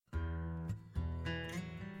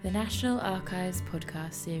the National Archives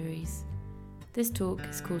podcast series. This talk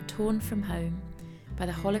is called Torn from Home by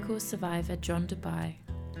the Holocaust survivor John Dobai.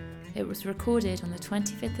 It was recorded on the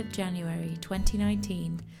 25th of January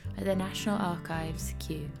 2019 at the National Archives,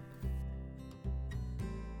 Kew.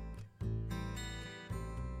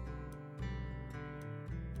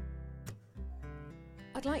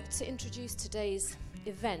 I'd like to introduce today's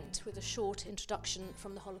event with a short introduction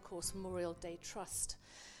from the Holocaust Memorial Day Trust.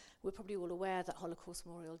 We're probably all aware that Holocaust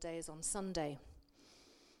Memorial Day is on Sunday.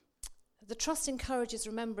 The Trust encourages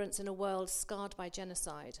remembrance in a world scarred by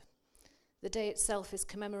genocide. The day itself is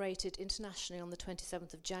commemorated internationally on the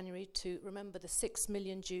 27th of January to remember the 6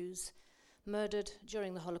 million Jews murdered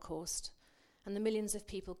during the Holocaust and the millions of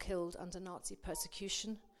people killed under Nazi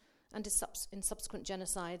persecution and in subsequent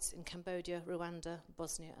genocides in Cambodia, Rwanda,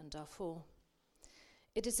 Bosnia and Darfur.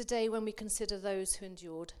 It is a day when we consider those who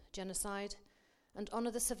endured genocide and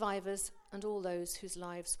honour the survivors and all those whose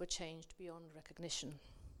lives were changed beyond recognition.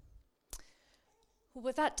 Well,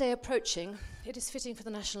 with that day approaching, it is fitting for the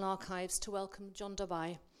National Archives to welcome John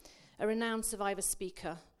Dobai, a renowned survivor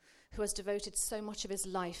speaker who has devoted so much of his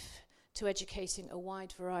life to educating a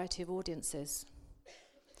wide variety of audiences.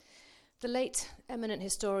 The late eminent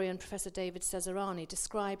historian Professor David Cesarani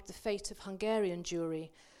described the fate of Hungarian Jewry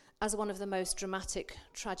as one of the most dramatic,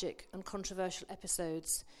 tragic and controversial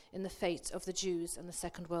episodes in the fate of the Jews in the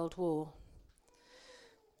Second World War.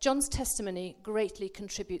 John's testimony greatly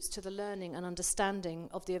contributes to the learning and understanding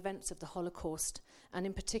of the events of the Holocaust, and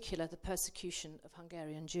in particular the persecution of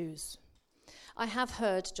Hungarian Jews. I have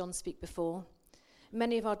heard John speak before.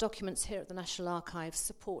 Many of our documents here at the National Archives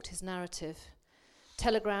support his narrative.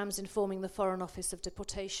 Telegrams informing the Foreign Office of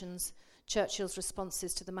deportations, Churchill's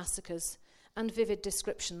responses to the massacres, and vivid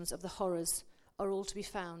descriptions of the horrors are all to be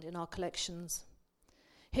found in our collections.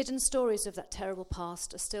 Hidden stories of that terrible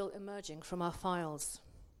past are still emerging from our files.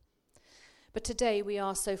 But today we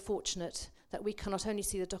are so fortunate that we can not only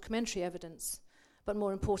see the documentary evidence, but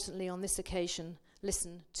more importantly on this occasion,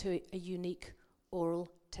 listen to a unique oral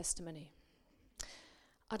testimony.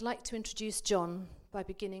 I'd like to introduce John by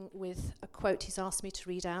beginning with a quote he's asked me to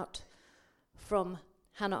read out from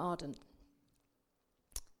Hannah Arendt.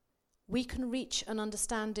 "We can reach an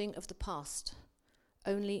understanding of the past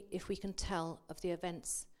only if we can tell of the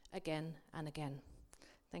events again and again."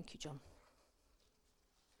 Thank you, John.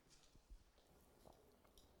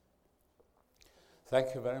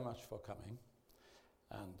 Thank you very much for coming,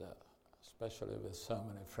 and especially with so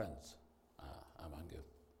many friends among you.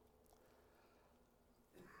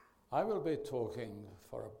 I will be talking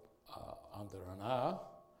for under an hour,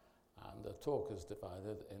 and the talk is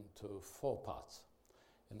divided into 4 parts.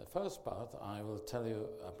 In the first part, I will tell you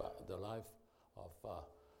about the life of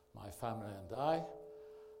my family and I,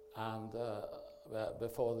 and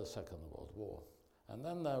before the Second World War. And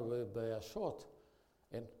then there will be a short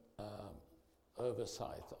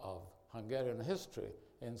oversight of Hungarian history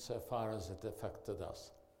insofar as it affected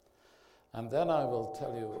us. And then I will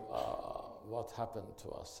tell you what happened to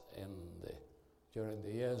us during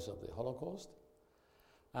the years of the Holocaust.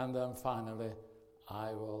 And then finally,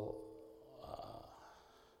 I will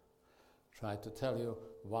try to tell you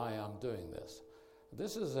why I'm doing this.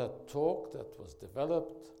 This is a talk that was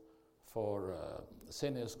developed for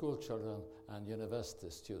senior school children and university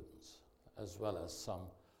students, as well as some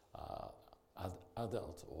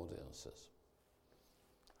adult audiences.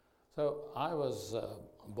 So I was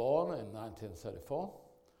born in 1934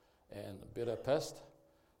 in Budapest,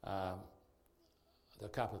 the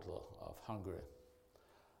capital of Hungary.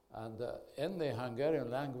 And in the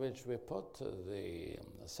Hungarian language, we put the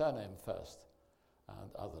surname first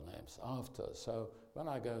and other names after. So when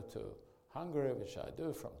I go to Hungary, which I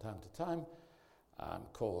do from time to time, I'm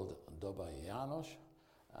called Dobai János,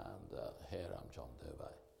 and here I'm John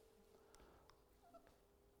Dobai.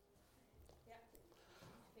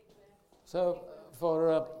 So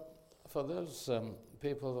for those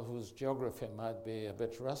people whose geography might be a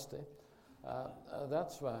bit rusty,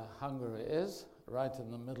 that's where Hungary is, right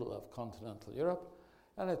in the middle of continental Europe,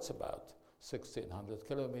 and it's about 1,600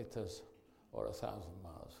 kilometers or 1,000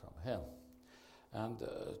 miles from here. And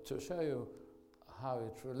to show you how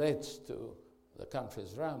it relates to the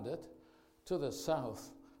countries around it, to the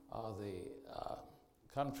south are the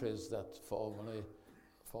countries that formerly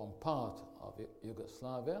formed part of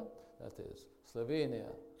Yugoslavia, that is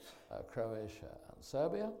Slovenia, Croatia and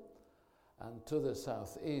Serbia, and to the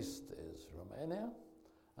southeast is Romania,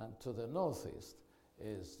 and to the northeast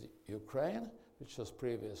is Ukraine, which was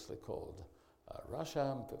previously called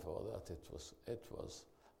Russia. Before that it was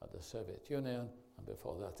the Soviet Union, and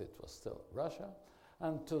before that it was still Russia.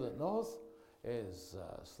 And to the north is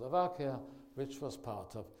Slovakia, which was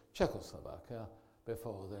part of Czechoslovakia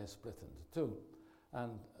before they split into two.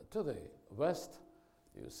 And to the west,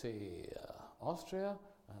 you see Austria,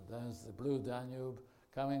 and there's the blue Danube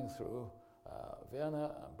coming through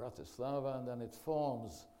Vienna and Bratislava, and then it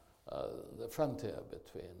forms the frontier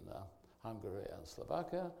between Hungary and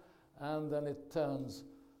Slovakia, and then it turns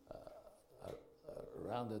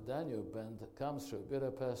around the Danube bend, comes through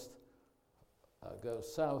Budapest,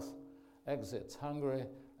 goes south, exits Hungary,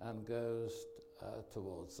 and goes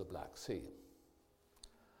towards the Black Sea.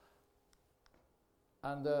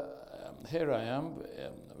 And here I am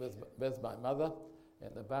with my mother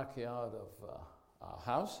in the backyard of our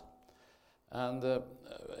house, and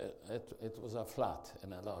it was a flat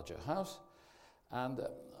in a larger house, and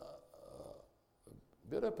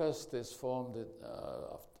Budapest is formed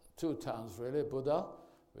of two towns really, Buda,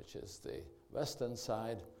 which is the western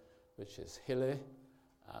side, which is hilly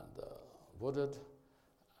and wooded,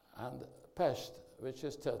 and Pest, which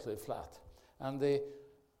is totally flat. And the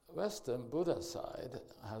western Buda side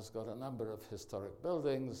has got a number of historic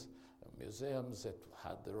buildings, museums. It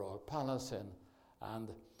had the Royal Palace in, and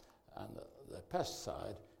the Pest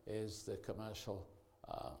side is the commercial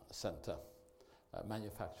centre,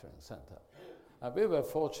 manufacturing centre. And we were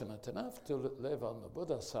fortunate enough to live on the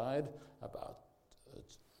Buda side, about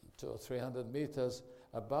 200 or 300 meters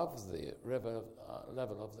above the river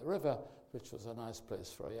level of the river, which was a nice place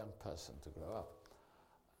for a young person to grow up.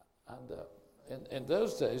 And in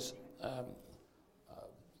those days,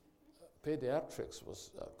 pediatrics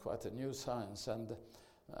was quite a new science, and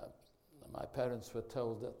my parents were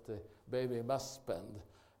told that the baby must spend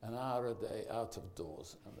an hour a day out of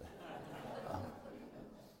doors.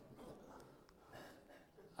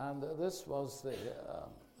 And this was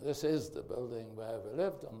this is the building where we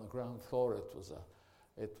lived. On the ground floor,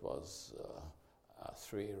 it was a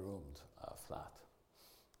three-roomed flat.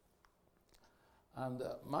 And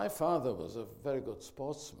my father was a very good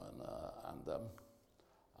sportsman,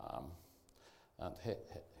 and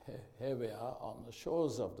here we are on the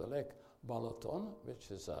shores of the lake Balaton, which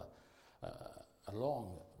is a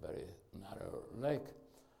long, very narrow lake.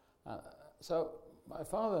 So my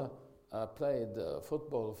father played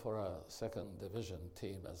football for a second division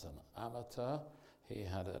team as an amateur. He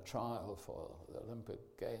had a trial for the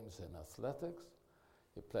Olympic Games in athletics.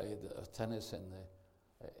 He played tennis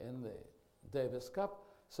in the Davis Cup.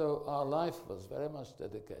 So our life was very much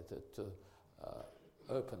dedicated to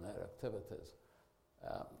open air activities.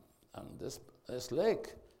 And this lake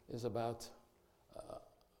is about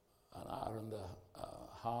an hour and a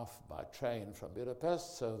half by train from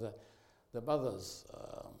Budapest, so the mothers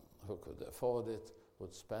who could afford it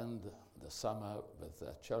would spend the summer with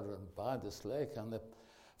their children by this lake, and the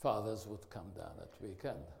fathers would come down at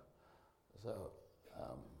weekend. So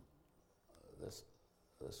this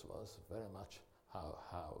was very much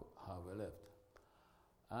how we lived.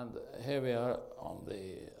 And here we are on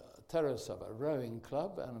the terrace of a rowing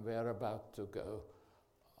club, and we are about to go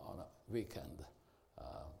on a weekend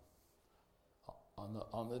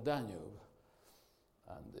on the Danube.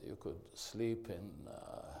 And you could sleep in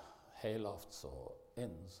haylofts or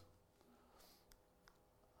inns.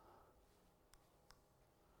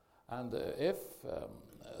 And if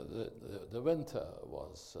the winter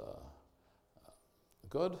was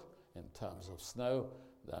good in terms of snow,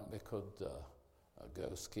 then we could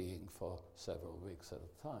go skiing for several weeks at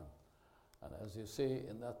a time. And as you see,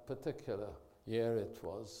 in that particular year, it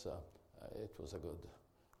was a good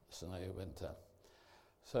snowy winter.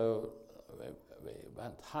 So we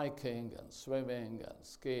went hiking and swimming and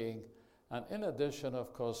skiing, and in addition,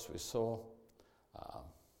 of course, we saw a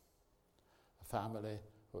family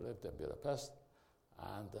who lived in Budapest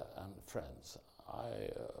and friends.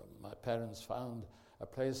 My parents found a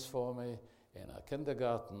place for me in a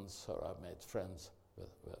kindergarten, so I made friends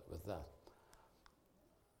with that.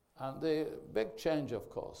 And the big change, of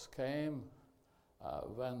course, came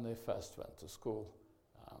when they first went to school.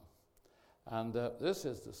 And this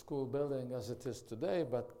is the school building as it is today,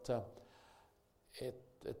 but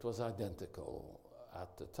it was identical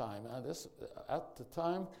at the time. And at the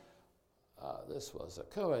time, this was a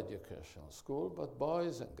co-educational school, but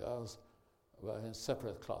boys and girls were in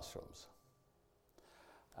separate classrooms.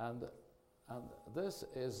 And this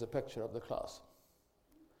is a picture of the class.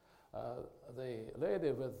 The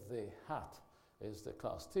lady with the hat is the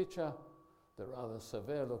class teacher. The rather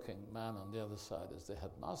severe-looking man on the other side is the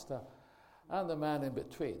headmaster. And the man in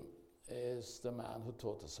between is the man who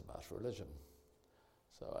taught us about religion.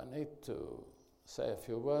 So I need to say a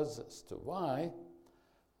few words as to why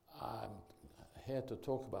I'm here to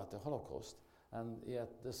talk about the Holocaust, and yet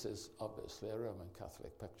this is obviously a Roman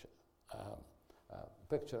Catholic picture.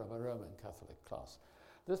 picture of a Roman Catholic class.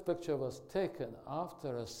 This picture was taken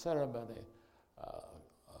after a ceremony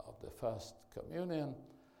of the First Communion,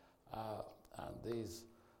 and these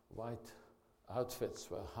white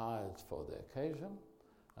outfits were hired for the occasion,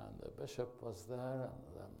 and the bishop was there,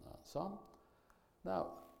 and so on. Now,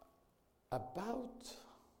 about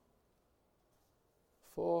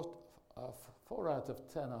 4 out of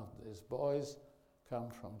 10 of these boys come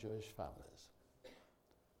from Jewish families.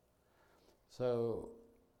 So,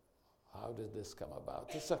 how did this come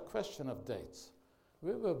about? It's a question of dates.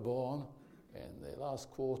 We were born in the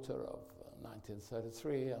last quarter of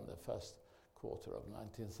 1933 and the first quarter of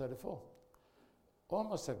 1934.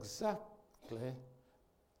 Almost exactly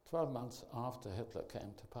 12 months after Hitler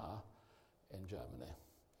came to power in Germany.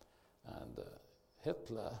 And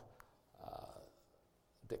Hitler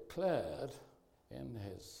declared in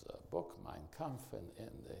his book Mein Kampf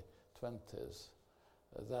in the 20s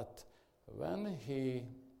that when he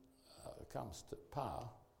comes to power,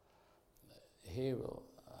 he will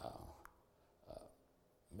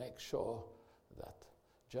make sure that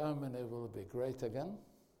Germany will be great again.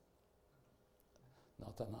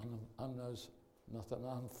 Not an unknown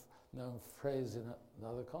phrase in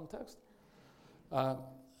another context.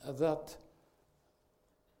 That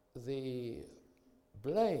the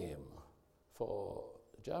blame for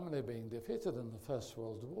Germany being defeated in the First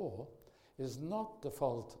World War is not the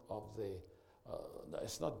fault of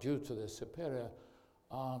it's not due to the superior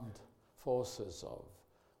armed forces of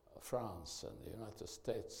France and the United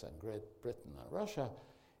States and Great Britain and Russia.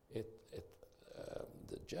 The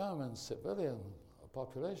German civilian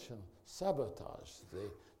population sabotaged the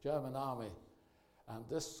German army, and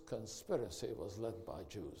this conspiracy was led by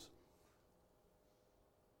Jews.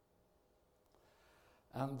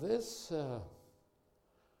 And this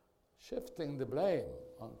shifting the blame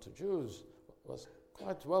onto Jews was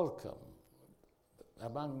quite welcome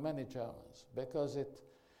among many Germans, because it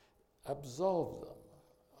absolved them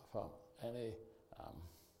from any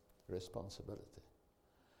responsibility.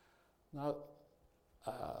 Now,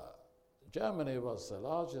 Germany was the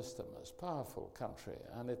largest and most powerful country,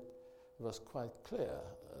 and it was quite clear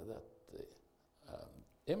that the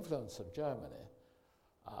influence of Germany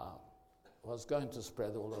was going to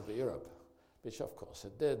spread all over Europe, which of course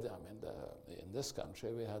it did. I mean, in this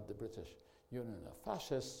country we had the British Union of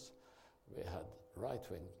Fascists, we had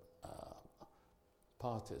right-wing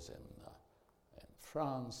parties in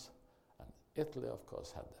France, and Italy of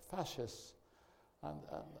course had the fascists, and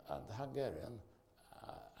Hungarian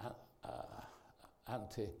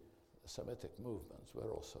anti-Semitic movements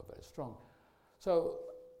were also very strong. So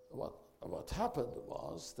what happened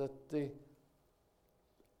was that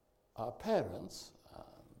our parents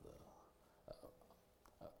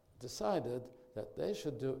decided that they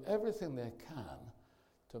should do everything they can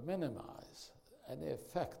to minimize any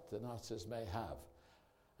effect the Nazis may have.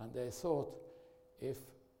 And they thought, if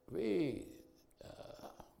we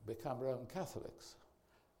become Roman Catholics,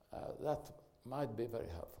 that might be very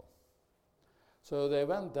helpful. So they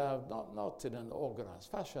went down, not in an organized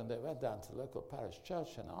fashion, they went down to the local parish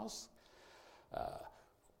church and asked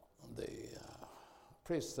the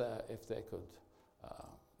priests there if they could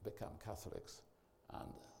become Catholics,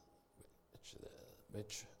 and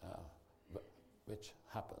which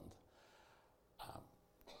happened.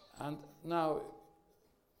 And now,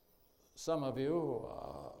 some of you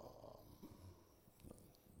are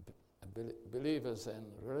believers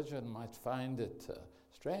in religion might find it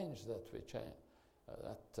strange that we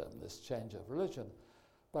this change of religion,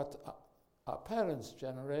 but our parents'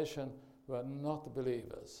 generation were not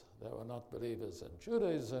believers. They were not believers in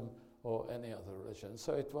Judaism or any other religion,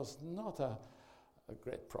 so it was not a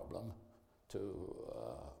great problem to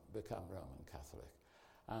become Roman Catholic.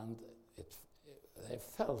 And they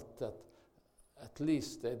felt that at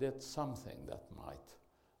least they did something that might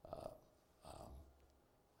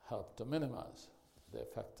help to minimize the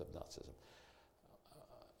effect of Nazism.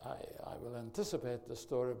 I will anticipate the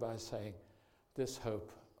story by saying this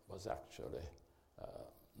hope was actually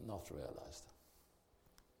not realized.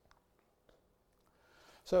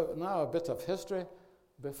 So now a bit of history.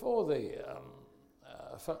 Before the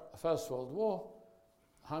First World War,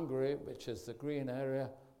 Hungary, which is the green area,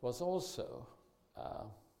 was also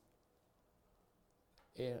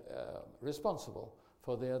responsible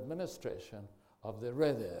for the administration of the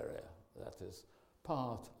red area, that is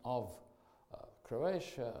part of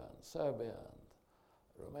Croatia and Serbia and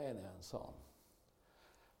Romania and so on.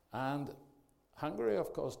 And Hungary,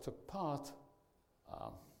 of course, took part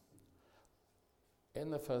in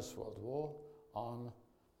the First World War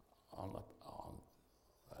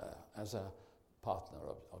as a partner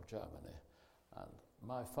of Germany. And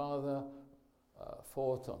my father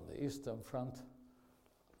fought on the Eastern Front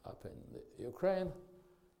up in the Ukraine.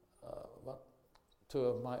 But two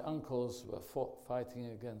of my uncles were fighting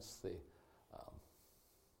against the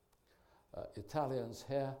Italians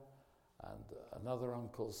here, and another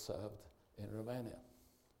uncle served in Romania.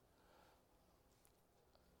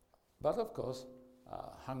 But of course,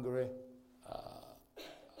 Hungary,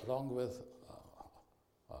 along with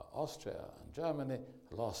Austria and Germany,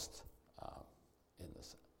 lost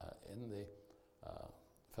in the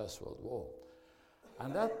First World War.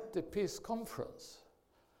 And at the peace conference,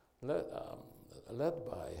 led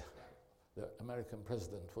by the American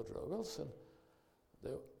President Woodrow Wilson,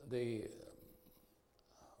 the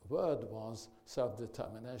word was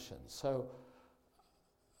self-determination. So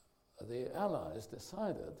the Allies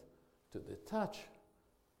decided to detach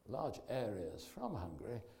large areas from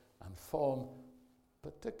Hungary and form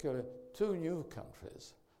particularly two new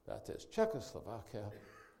countries, that is Czechoslovakia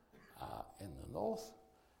in the north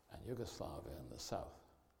and Yugoslavia in the south,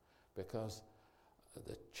 because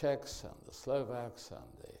the Czechs and the Slovaks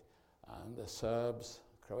and the Serbs,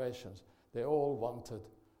 Croatians, they all wanted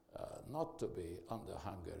not to be under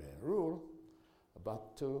Hungarian rule,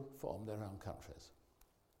 but to form their own countries.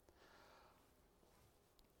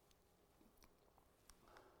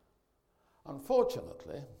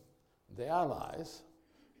 Unfortunately, the Allies,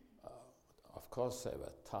 of course they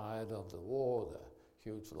were tired of the war, the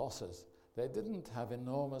huge losses. They didn't have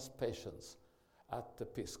enormous patience at the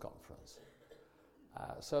peace conference.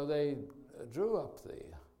 So they drew up the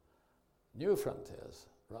new frontiers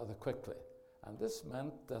rather quickly. And this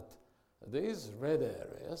meant that these red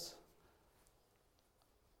areas,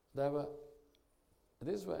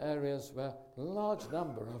 these were areas where a large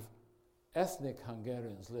number of ethnic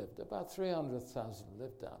Hungarians lived. About 300,000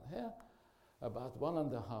 lived down here, about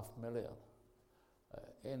 1.5 million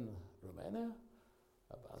in Romania,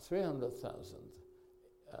 about 300,000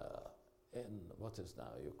 in what is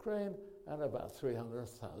now Ukraine, and about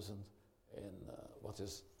 300,000 in what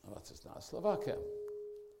is now Slovakia.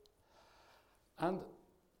 And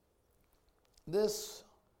this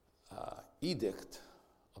edict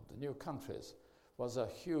of the new countries was a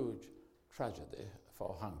huge tragedy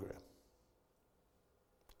for Hungary.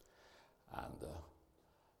 And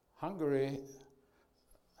Hungary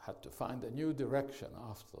had to find a new direction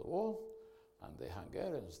after the war, and the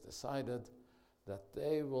Hungarians decided that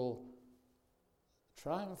they will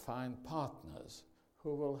try and find partners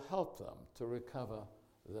who will help them to recover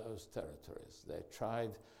those territories. They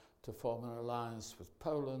tried to form an alliance with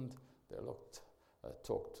Poland. They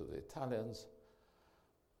talked to the Italians,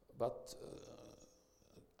 but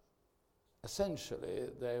essentially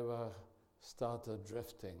they started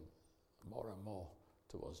drifting more and more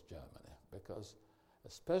towards Germany, because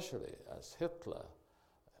especially as Hitler,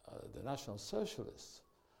 the National Socialists,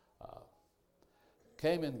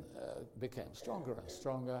 became stronger and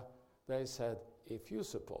stronger, they said, if you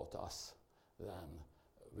support us, then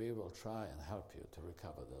we will try and help you to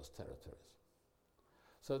recover those territories.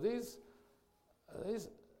 So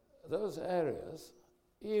those areas,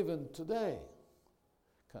 even today,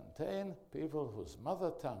 contain people whose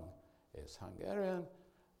mother tongue is Hungarian,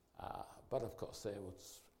 but of course they would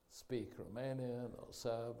speak Romanian or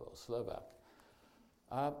Serb or Slovak,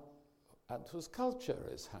 and whose culture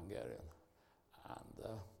is Hungarian. And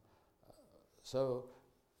so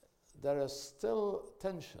there are still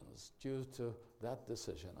tensions due to that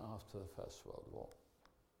decision after the First World War.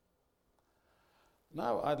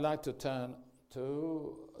 Now I'd like to turn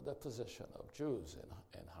to the position of Jews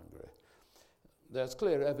in Hungary. There's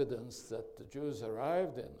clear evidence that the Jews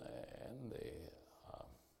arrived in the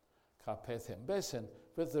Carpathian Basin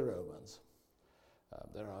with the Romans.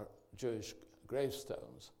 There are Jewish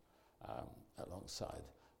gravestones alongside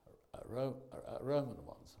Roman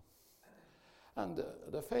ones. And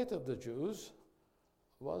the fate of the Jews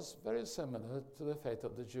was very similar to the fate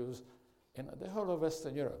of the Jews in the whole of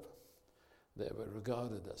Western Europe. They were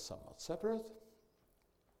regarded as somewhat separate,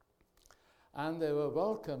 and they were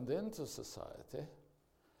welcomed into society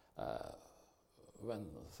when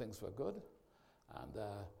things were good, and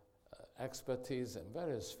expertise in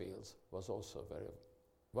various fields was also very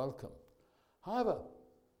welcome. However,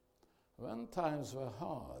 when times were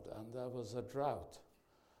hard and there was a drought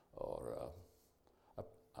or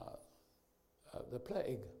the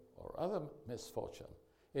plague or other misfortune,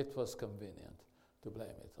 it was convenient to blame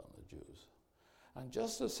it on the Jews. And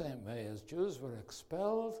just the same way as Jews were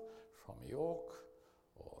expelled from York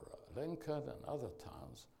or Lincoln and other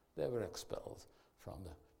towns, they were expelled from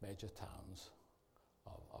the major towns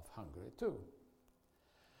of Hungary too.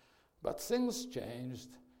 But things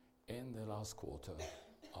changed in the last quarter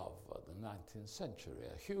of the 19th century.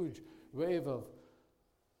 A huge wave of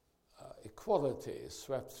equality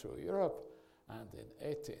swept through Europe, and in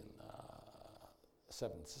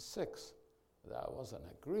 1876 there was an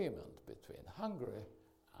agreement between Hungary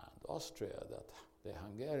and Austria that the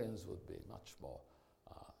Hungarians would be much more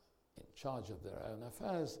in charge of their own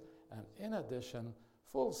affairs, and in addition,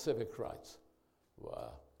 full civic rights were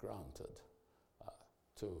granted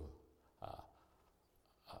to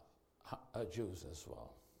Jews as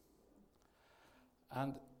well.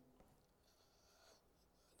 And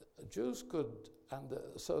Jews could,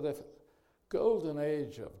 so the golden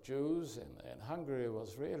age of Jews in Hungary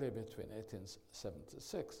was really between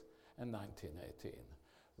 1876 and 1918,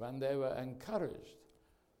 when they were encouraged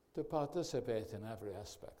to participate in every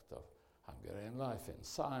aspect of Hungarian life, in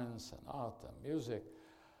science and art and music,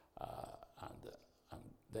 and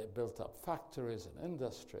they built up factories and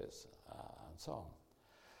industries and so on.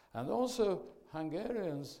 And also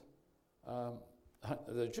Hungarians,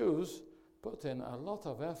 the Jews, put in a lot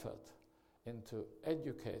of effort into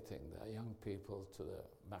educating their young people to the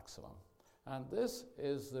maximum. And this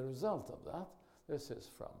is the result of that. This is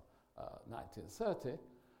from 1930.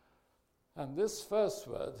 And this first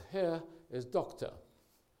word here is doctor.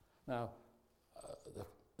 Now,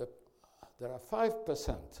 there are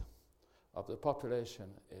 5% of the population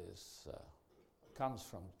comes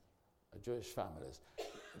from Jewish families.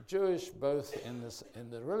 Jewish both in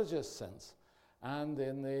the religious sense and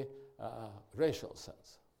in the racial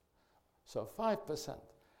sense. So 5%.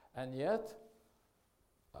 And yet,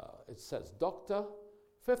 it says doctor,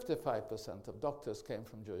 55% of doctors came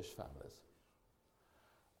from Jewish families.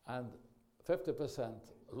 And 50%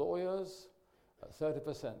 lawyers,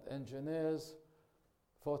 30% engineers,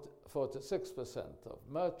 46% of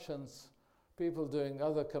merchants, people doing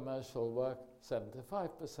other commercial work,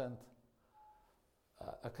 75%,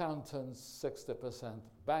 accountants, 60%,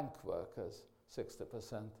 bank workers,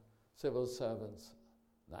 60%, civil servants,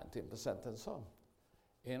 19%, and so on.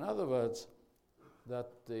 In other words,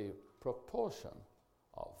 that the proportion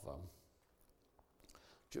of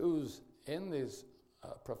Jews in these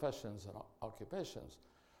professions and occupations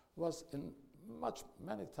was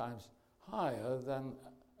many times higher than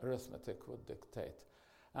arithmetic would dictate.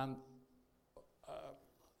 And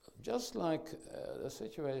just like the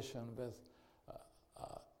situation with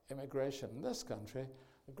immigration in this country,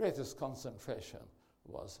 the greatest concentration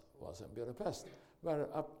was in Budapest, where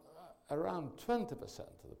around 20%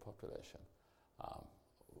 of the population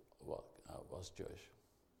was Jewish.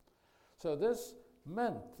 So this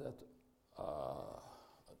meant that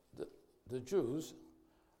the Jews,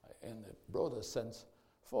 in the broader sense,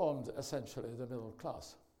 formed essentially the middle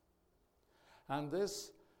class. And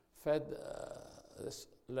this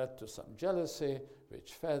led to some jealousy,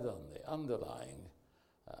 which fed on the underlying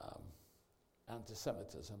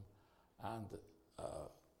anti-Semitism, and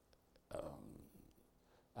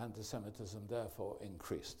anti-Semitism therefore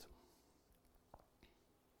increased.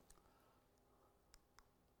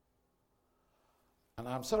 And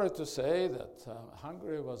I'm sorry to say that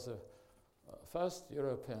Hungary was the first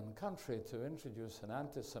European country to introduce an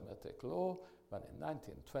anti-Semitic law, when in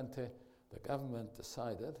 1920 the government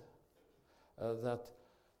decided that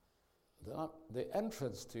the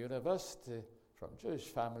entrance to university from Jewish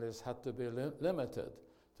families had to be limited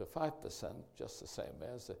to 5%, just the same way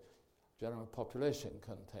as the general population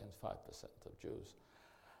contains 5% of Jews.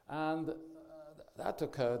 And that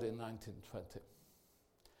occurred in 1920.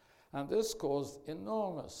 And this caused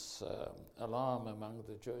enormous alarm among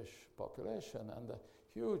the Jewish population and a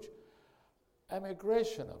huge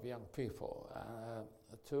emigration of young people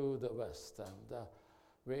to the West. And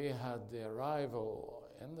we had the arrival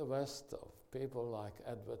in the West of people like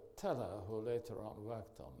Edward Teller, who later on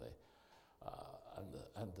worked on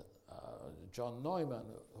and John Neumann,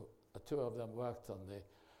 two of them worked on the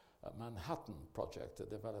Manhattan Project, the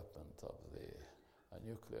development of the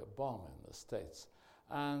nuclear bomb in the States.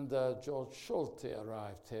 And George Schulte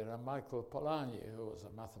arrived here, and Michael Polanyi, who was a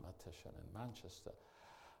mathematician in Manchester.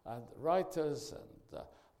 And writers, and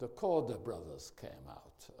the Corder brothers came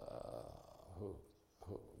out, who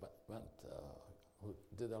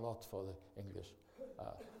did a lot for the English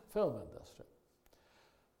film industry.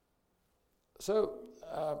 So,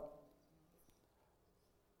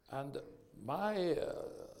 and I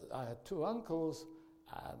had two uncles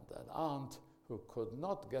and an aunt who could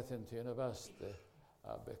not get into university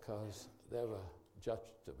because they were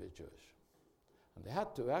judged to be Jewish. And they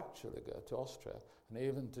had to actually go to Austria and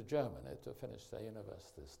even to Germany to finish their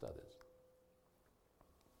university studies.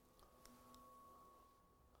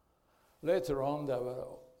 Later on, there were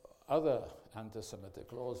other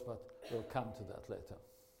anti-Semitic laws, but we'll come to that later.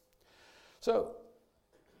 So,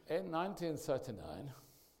 in 1939,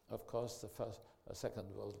 of course, the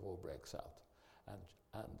Second World War breaks out.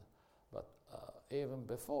 But even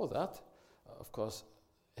before that, of course,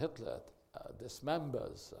 Hitler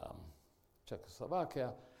dismembers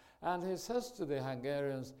Czechoslovakia, and he says to the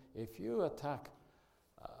Hungarians, if you attack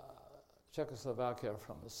Czechoslovakia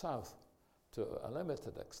from the south to a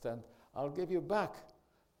limited extent, I'll give you back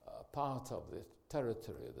part of the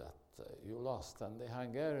territory that you lost. And the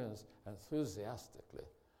Hungarians enthusiastically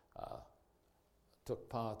took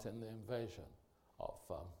part in the invasion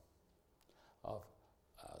of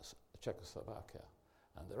Czechoslovakia.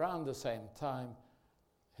 And around the same time,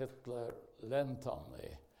 Hitler lent on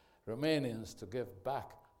the Romanians to give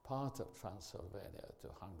back part of Transylvania to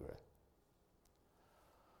Hungary.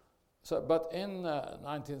 But in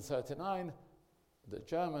 1939, the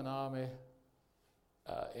German army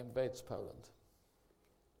invades Poland.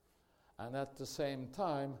 And at the same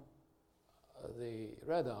time, the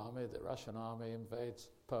Red Army, the Russian army, invades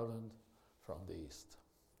Poland from the east.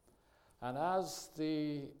 And as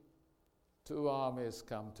the two armies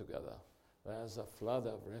come together, there's a flood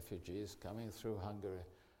of refugees coming through Hungary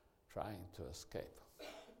trying to escape.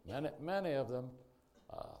 Many of them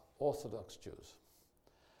Orthodox Jews,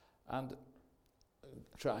 and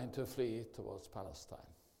trying to flee towards Palestine.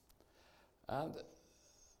 And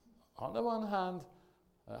on the one hand,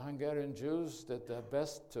 Hungarian Jews did their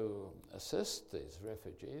best to assist these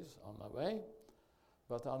refugees on their way,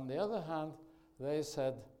 but on the other hand, they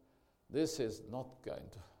said, this is not going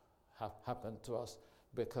to happen to us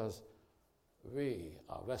because we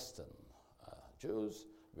are Western Jews,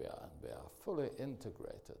 we are fully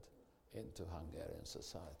integrated into Hungarian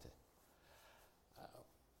society.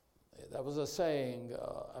 There was a saying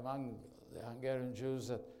among the Hungarian Jews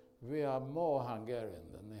that we are more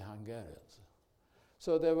Hungarian than the Hungarians.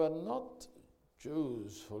 So they were not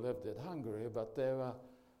Jews who lived in Hungary, but they were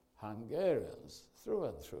Hungarians through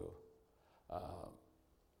and through,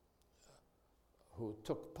 who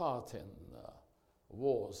took part in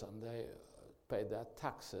wars, and they paid their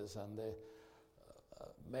taxes, and they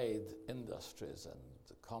made industries and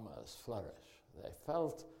commerce flourish. They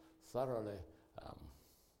felt thoroughly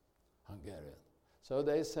Hungarian. So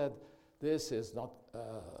they said, this is not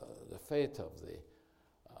the fate of the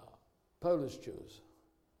Polish Jews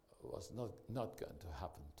was not going to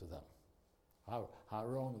happen to them. How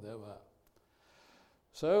wrong they were.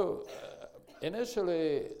 So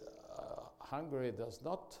initially, Hungary does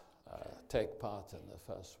not take part in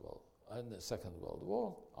the Second World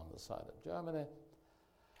War on the side of Germany,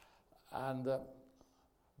 and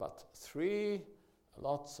but 3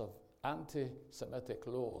 lots of anti-Semitic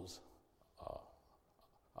laws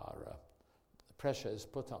pressure is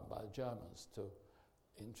put on by Germans to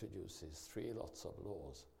introduce these 3 lots of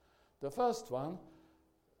laws. The first one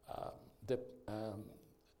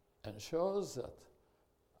ensures that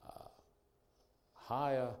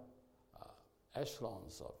higher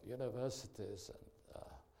echelons of universities and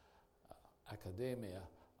academia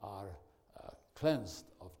are cleansed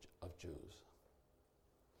of Jews.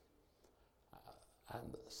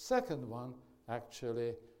 And the second one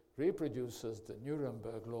actually reproduces the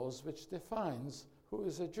Nuremberg laws, which defines who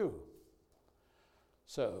is a Jew.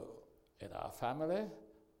 So in our family,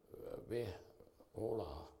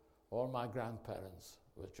 all my grandparents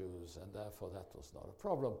were Jews, and therefore that was not a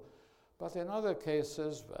problem. But in other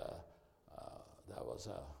cases where there was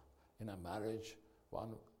in a marriage,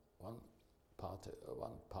 one part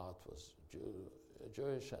was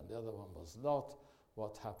Jewish and the other one was not.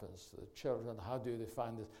 What happens to the children? How do you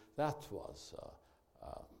define this? That was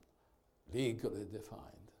legally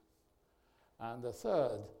defined. And the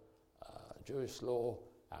third, Jewish law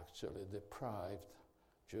actually deprived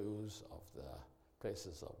Jews of their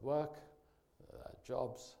places of work, their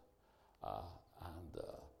jobs, and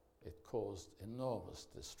it caused enormous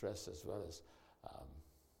distress, as well as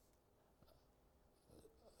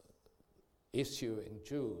issuing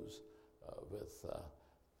Jews with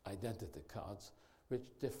identity cards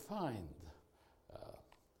which defined,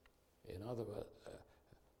 in other words,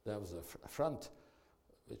 there was a front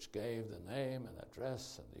which gave the name and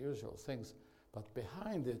address and the usual things, but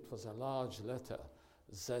behind it was a large letter,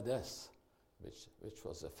 ZS, which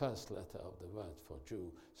was the first letter of the word for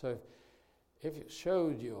Jew. So if you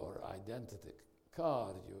showed your identity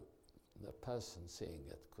card, the person seeing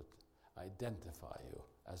it could identify you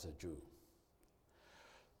as a Jew.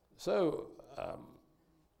 So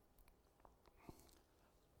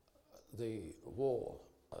the war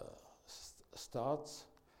starts,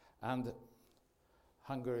 and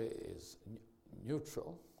Hungary is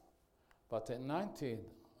neutral. But in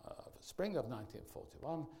spring of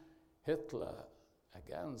 1941, Hitler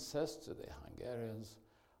again says to the Hungarians,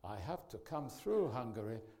 I have to come through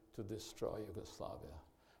Hungary to destroy Yugoslavia.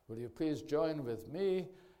 Will you please join with me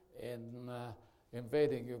in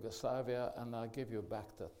invading Yugoslavia, and I'll give you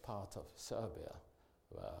back that part of Serbia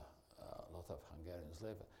where a lot of Hungarians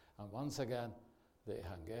live. And once again, the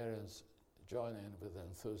Hungarians join in with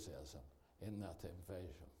enthusiasm in that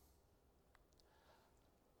invasion.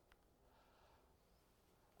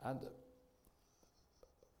 And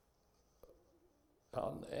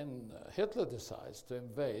Hitler decides to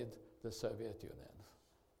invade the Soviet Union.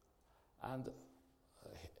 And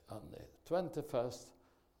on the 21st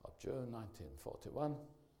of June 1941,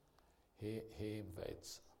 he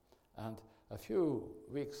invades. And a few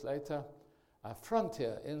weeks later, a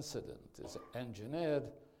frontier incident is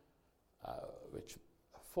engineered which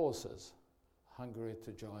forces Hungary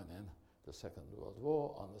to join in the Second World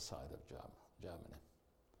War on the side of Germany.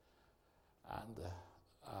 And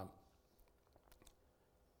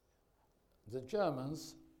the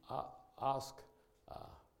Germans ask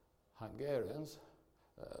Hungarians,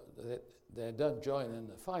 they don't join in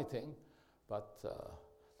the fighting, but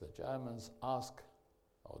the Germans ask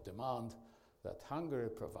or demand that Hungary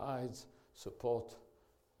provides support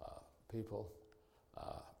people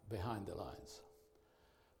behind the lines.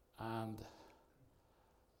 And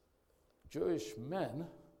Jewish men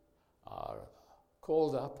are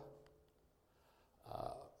called up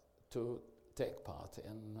to take part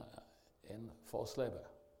in forced labor.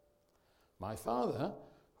 My father,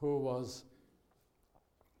 who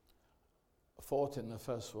fought in the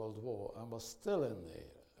First World War and was still in the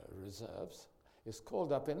reserves, is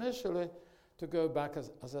called up initially to go back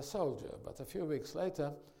as a soldier, but a few weeks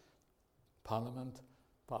later, Parliament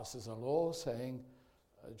passes a law saying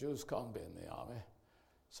Jews can't be in the army.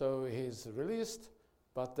 So he's released,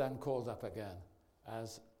 but then called up again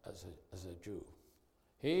as a Jew.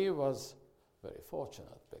 He was very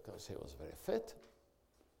fortunate because he was very fit.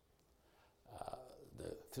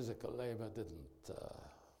 The physical labor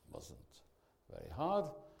wasn't very hard,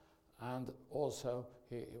 and also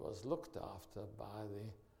he was looked after by the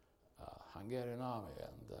Hungarian army,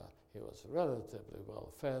 and he was relatively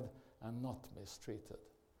well fed and not mistreated.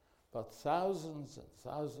 But thousands and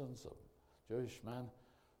thousands of Jewish men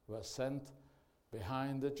were sent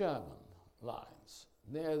behind the German lines,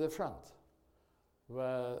 near the front,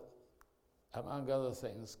 where, among other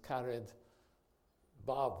things, carried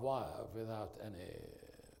barbed wire without any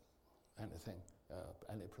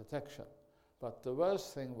protection. But the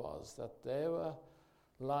worst thing was that they were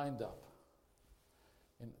lined up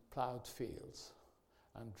in ploughed fields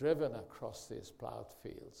and driven across these ploughed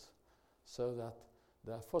fields so that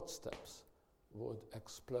their footsteps would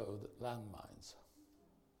explode landmines.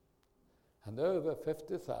 And over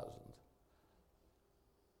 50,000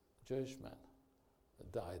 Jewish men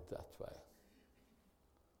died that way.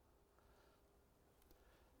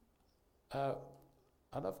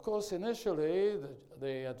 And of course, initially,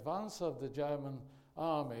 the advance of the German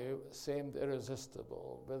army seemed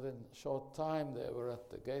irresistible. Within a short time, they were at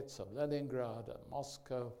the gates of Leningrad and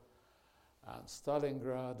Moscow and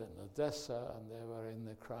Stalingrad and Odessa, and they were in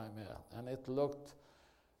the Crimea. And it looked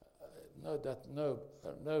that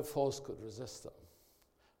no force could resist them.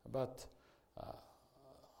 But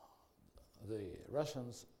the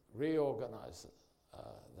Russians reorganized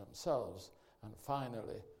themselves and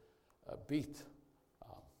finally beat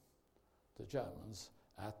the Germans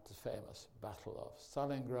at the famous Battle of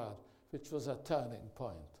Stalingrad, which was a turning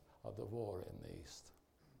point of the war in the East.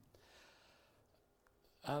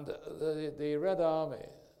 And the Red Army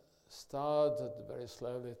started very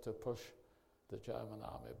slowly to push the German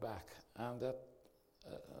army back, and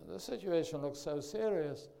the situation looked so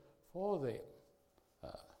serious for the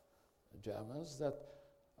Germans that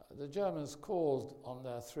the Germans called on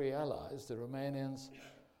their three allies, the Romanians,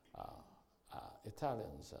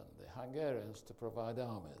 Italians and the Hungarians, to provide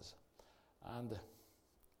armies. And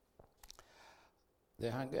the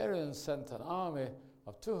Hungarians sent an army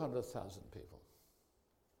of 200,000 people.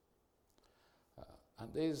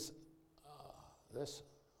 And this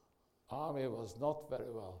army was not very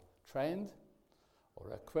well trained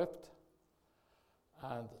or equipped,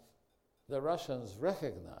 and the Russians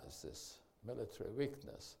recognized this military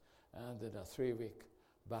weakness, and in a 3-week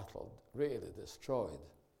battle really destroyed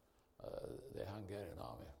the Hungarian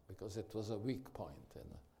army, because it was a weak point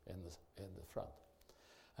in the front.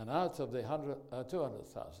 And out of the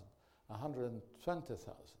 200,000,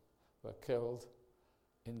 120,000 were killed,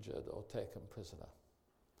 injured, or taken prisoner.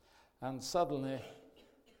 And suddenly,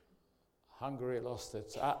 Hungary lost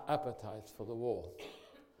its appetite for the war.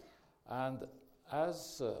 And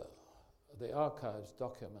as the archives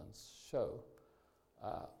documents show,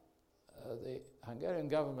 the Hungarian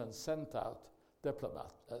government sent out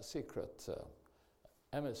secret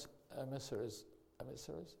emissaries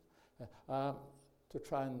to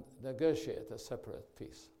try and negotiate a separate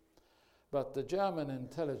peace. But the German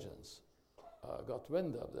intelligence got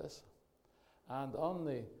wind of this, and on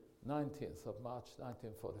the 19th of March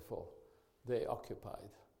 1944, they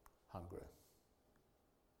occupied Hungary.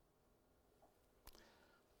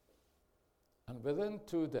 And within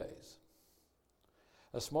 2 days,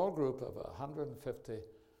 a small group of 150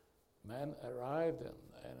 men arrived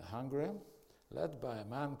in Hungary, led by a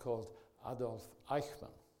man called Adolf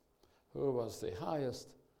Eichmann, who was the highest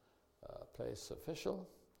place official,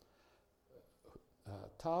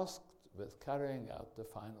 tasked with carrying out the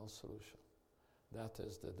final solution. That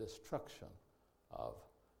is the destruction of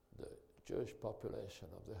the Jewish population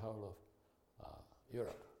of the whole of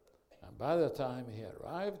Europe. And by the time he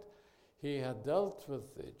arrived, he had dealt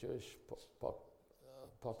with the Jewish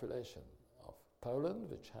population of Poland,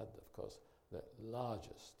 which had, of course, the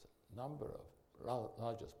largest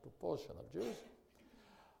proportion of Jews,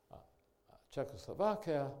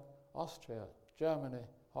 Czechoslovakia, Austria, Germany,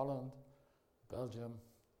 Holland, Belgium,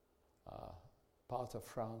 part of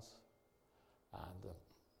France, and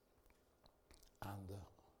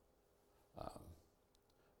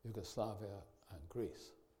Yugoslavia and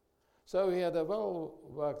Greece. So he had a well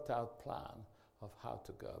worked out plan of how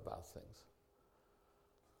to go about things.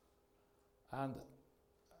 And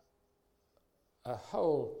a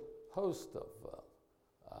whole host of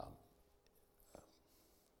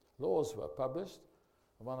laws were published.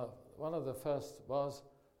 One of the first was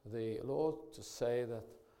the law to say that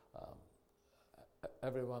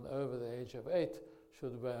everyone over the age of 8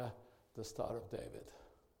 should wear the Star of David.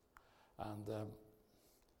 And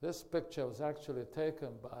this picture was actually taken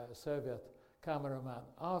by a Soviet cameraman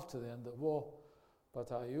after the end of the war,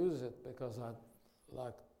 but I use it because I'd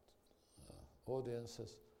like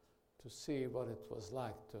audiences to see what it was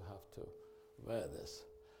like to have to wear this.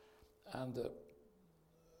 And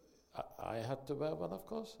I had to wear one, of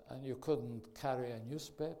course, and you couldn't carry a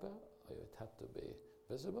newspaper, it had to be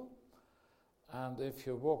visible. And if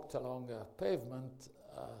you walked along a pavement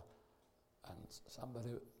and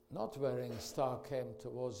somebody not wearing a star came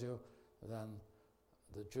towards you, then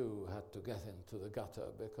the Jew had to get into the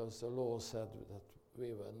gutter, because the law said that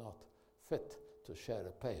we were not fit to share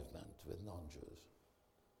a pavement with non-Jews.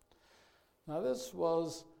 Now this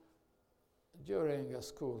was during a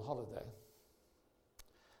school holiday,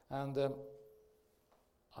 and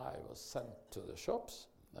I was sent to the shops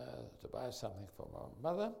to buy something for my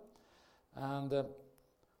mother, and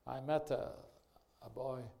I met a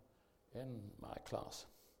boy in my class,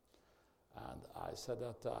 and I said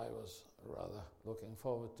that I was rather looking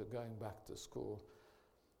forward to going back to school,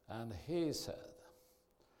 and he said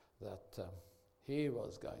that he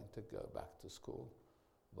was going to go back to school,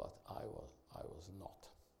 but I was not,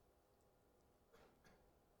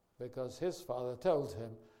 because his father told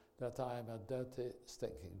him that I am a dirty,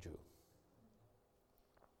 stinking Jew.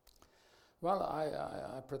 Well,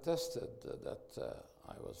 I protested that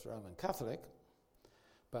I was Roman Catholic,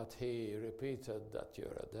 but he repeated that you're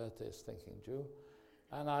a dirty, stinking Jew,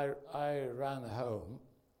 and I ran home.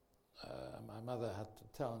 My mother had to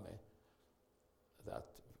tell me that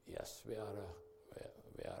yes, we are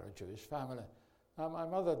a Jewish family. Now my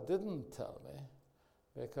mother didn't tell me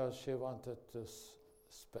because she wanted to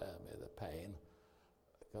spare me the pain,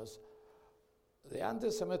 because the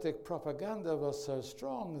anti-Semitic propaganda was so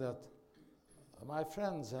strong that my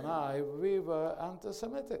friends and I, we were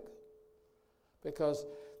anti-Semitic, because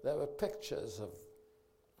there were pictures of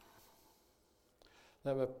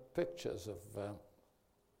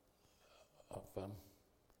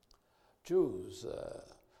Jews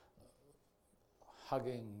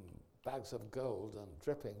hugging bags of gold and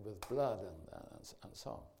dripping with blood and so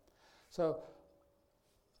on. So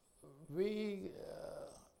we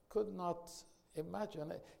could not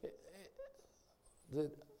imagine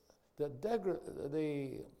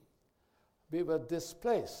we were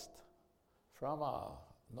displaced from our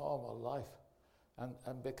normal life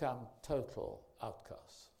and become total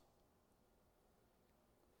outcasts.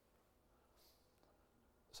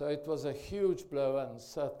 So it was a huge blow, and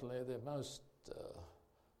certainly the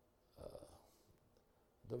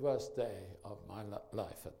worst day of my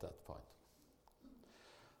life at that point.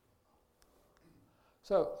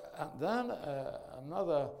 So, and then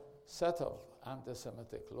another set of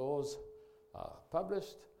anti-Semitic laws are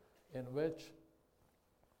published, in which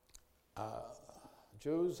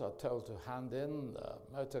Jews are told to hand in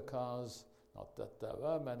motor cars, not that there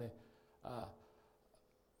were many,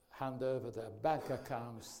 hand over their bank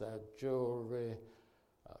accounts, their jewelry,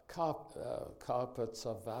 carpets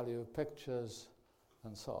of value, pictures,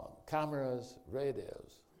 and so on, cameras,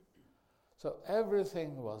 radios. So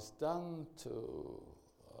everything was done to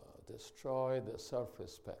destroy the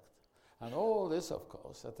self-respect. And all this, of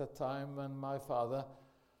course, at a time when my father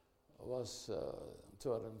was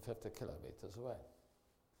 250 kilometers away.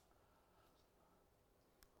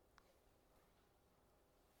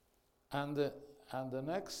 And the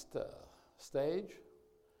next stage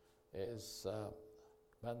is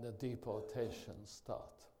when the deportations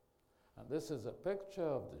start. And this is a picture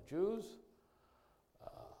of the Jews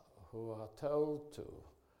who are told to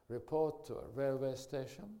report to a railway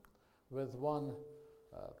station with one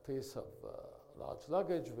piece of large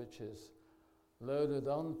luggage which is loaded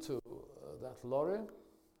onto that lorry.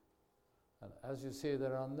 And as you see,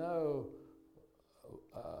 there are no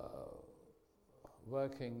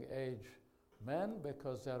working age men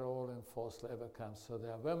because they're all in forced labor camps. So they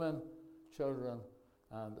are women, children,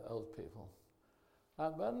 and old people.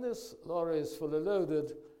 And when this lorry is fully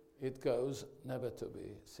loaded, it goes never to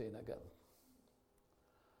be seen again.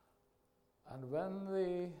 And when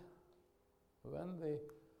the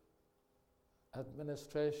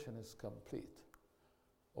administration is complete,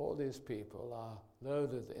 all these people are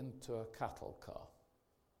loaded into a cattle car.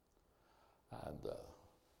 And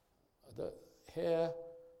here,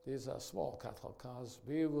 these are small cattle cars.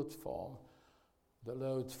 We would form the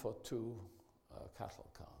load for 2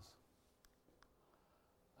 cattle cars.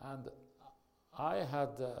 And I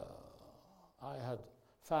had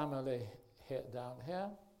family down here,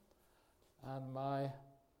 and my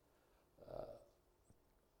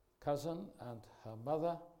cousin and her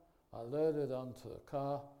mother are loaded onto a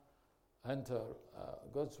car, enter a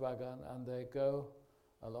goods wagon, and they go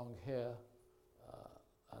along here,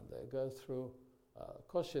 and they go through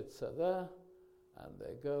Košice there, and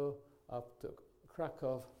they go up to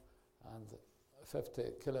Krakow, and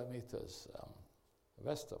 50 kilometers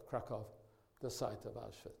west of Krakow, the site of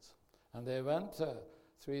Auschwitz. And they went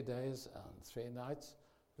 3 days and 3 nights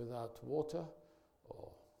without water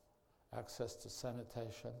or access to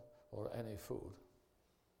sanitation or any food.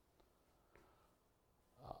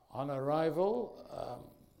 On arrival,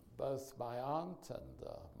 both my aunt and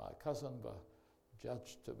my cousin were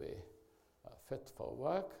judged to be fit for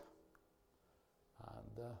work,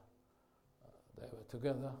 and they were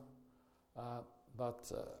together.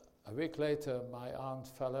 But a week later, my aunt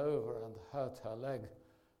fell over and hurt her leg,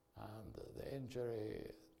 and the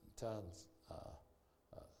injury turned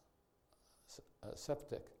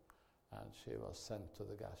septic, and she was sent to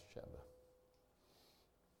the gas chamber.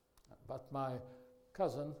 But my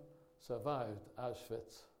cousin survived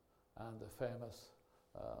Auschwitz and the famous,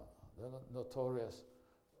 the notorious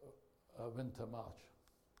Winter March.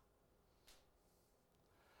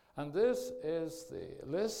 And this is the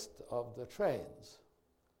list of the trains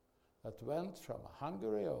that went from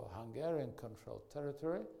Hungary or Hungarian-controlled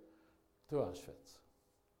territory to Auschwitz.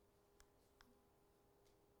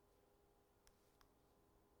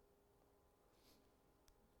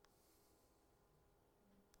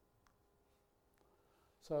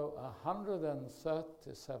 So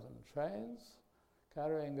 137 trains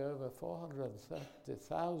carrying over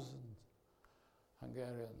 430,000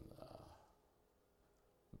 Hungarian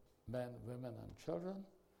men, women, and children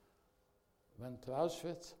went to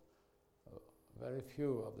Auschwitz. Very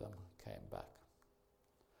few of them came back.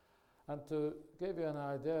 And to give you an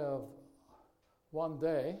idea of one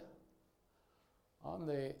day, on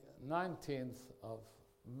the 19th of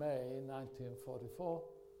May 1944,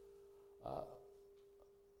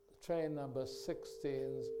 train number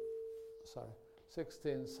 16,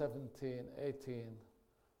 17, 18,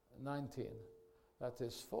 19, that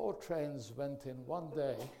is 4 trains went in one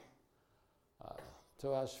day to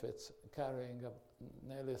Auschwitz, carrying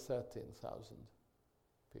nearly 13,000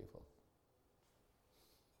 people.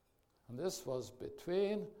 And this was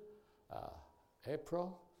between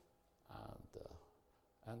April and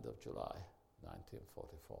end of July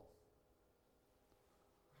 1944.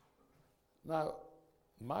 Now,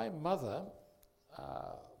 my mother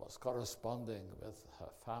was corresponding with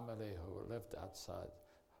her family who lived outside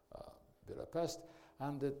Budapest,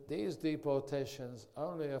 and these deportations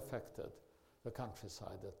only affected the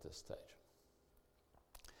countryside at this stage.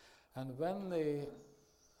 And when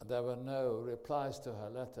there were no replies to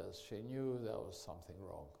her letters, she knew there was something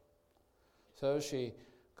wrong. So she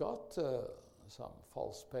got some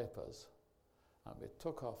false papers, and we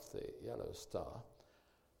took off the yellow star,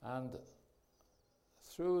 and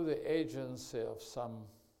through the agency of some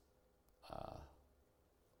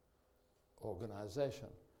organization,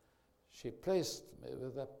 she placed me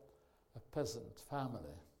with a peasant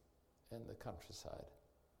family in the countryside.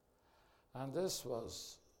 And this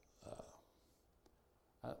was,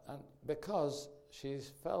 and because she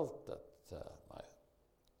felt that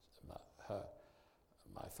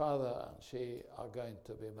my father and she are going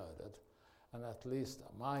to be murdered, and at least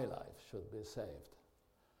my life should be saved.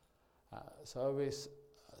 So we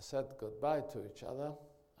said goodbye to each other,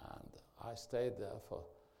 and I stayed there for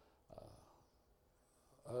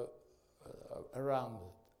around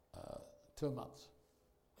 2 months.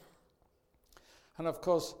 And of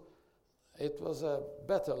course, it was a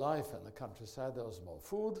better life in the countryside. There was more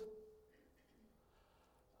food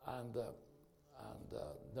and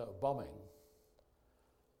no bombing.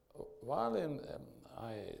 While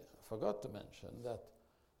I forgot to mention that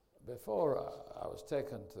before I was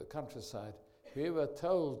taken to the countryside, we were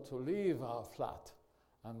told to leave our flat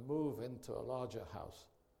and move into a larger house,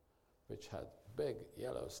 which had big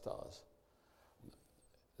yellow stars.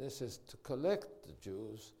 This is to collect the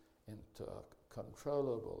Jews into a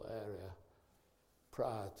controllable area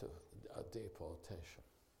prior to a deportation.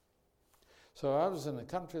 So I was in the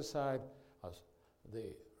countryside.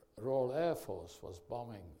 The Royal Air Force was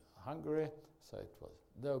bombing Hungary, so it was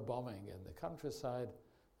no bombing in the countryside.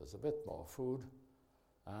 There's a bit more food,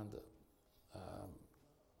 and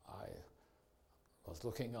I was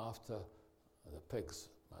looking after the pigs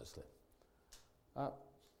mostly.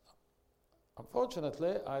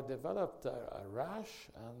 Unfortunately, I developed a rash,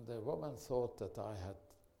 and the woman thought that I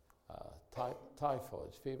had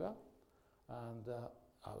typhoid fever, and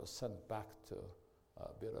I was sent back to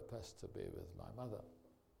Budapest to be with my mother.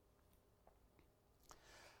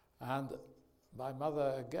 And my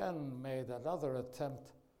mother again made another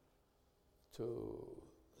attempt to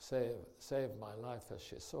save my life as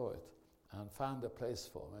she saw it, and found a place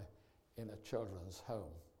for me in a children's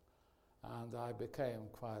home. And I became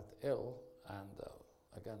quite ill, and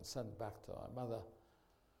again sent back to my mother.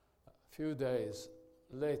 A few days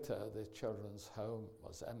later, the children's home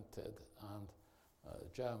was emptied, and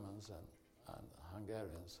Germans and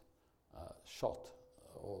Hungarians shot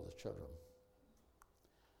all the children.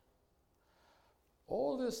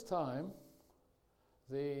 All this time,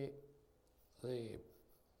 the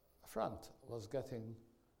front was getting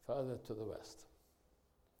further to the west.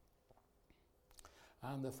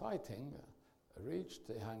 And the fighting reached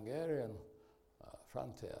the Hungarian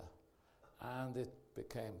frontier, and it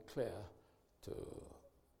became clear to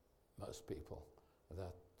most people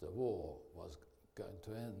that the war was going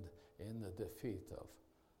to end in the defeat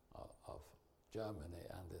of Germany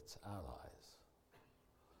and its allies.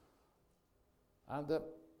 And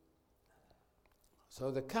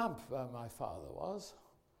so the camp where my father was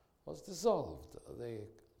dissolved. The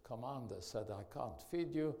commander said, "I can't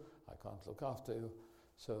feed you, I can't look after you,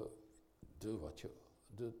 so do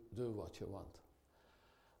what you want."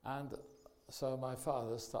 And so my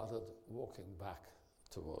father started walking back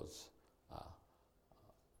towards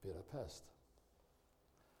Budapest.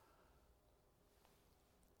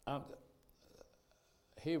 And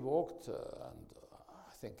he walked, and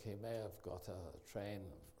I think he may have got a train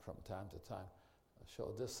from time to time,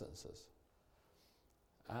 short distances.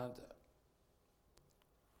 And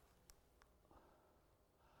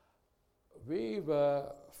we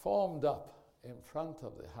were formed up in front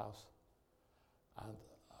of the house and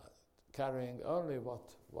carrying only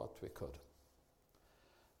what we could.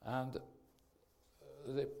 And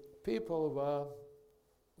the people were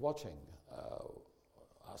watching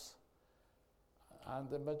us. And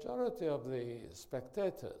the majority of the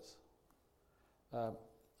spectators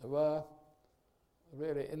were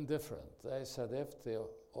really indifferent. They said if the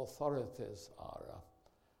authorities are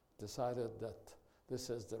decided that this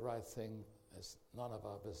is the right thing, it's none of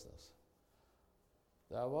our business.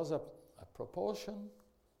 There was a proportion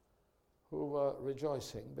who were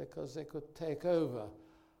rejoicing because they could take over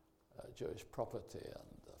Jewish property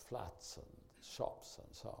and flats and shops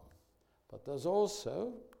and so on. But there's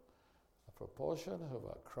also a proportion who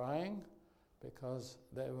were crying because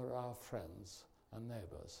they were our friends and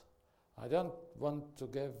neighbors. I don't want to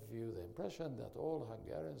give you the impression that all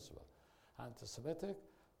Hungarians were anti-Semitic.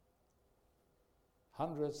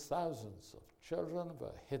 Hundreds, thousands of children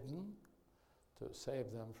were hidden to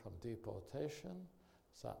save them from deportation.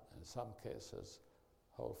 In some cases,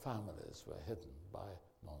 whole families were hidden by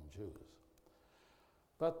non-Jews.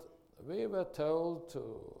 But we were told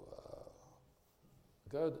to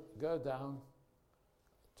go down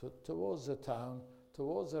towards the town,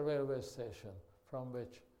 towards the railway station, from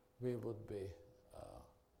which we would be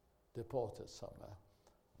deported somewhere.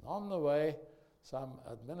 And on the way, some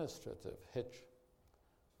administrative hitch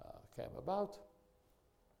came about,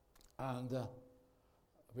 and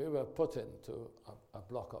we were put into a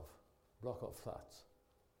block of flats.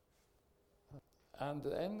 And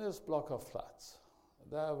in this block of flats,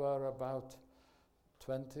 there were about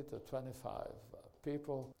 20 to 25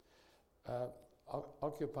 people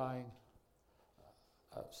occupying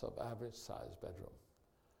sort of average-sized bedroom.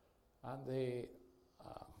 And the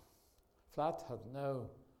flat had no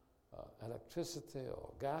electricity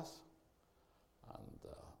or gas, and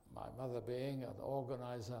my mother, being an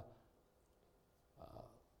organizer,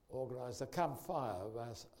 organized a campfire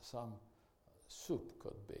where some soup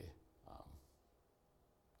could be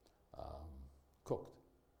cooked.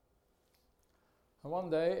 And one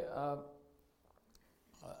day,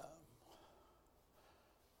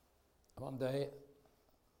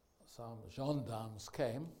 some gendarmes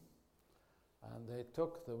came, and they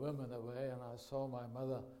took the women away, and I saw my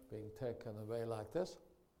mother being taken away like this.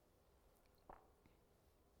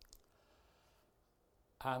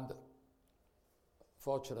 And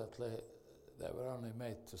fortunately, they were only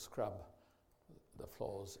made to scrub the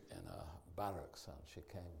floors in a barracks, and she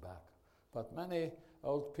came back. But many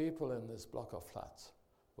old people in this block of flats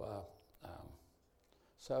were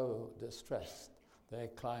so distressed, they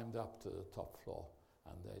climbed up to the top floor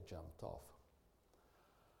and they jumped off.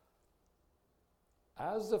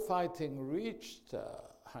 As the fighting reached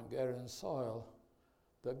Hungarian soil,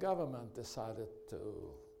 the government decided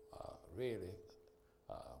to really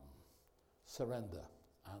surrender,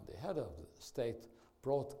 and the head of the state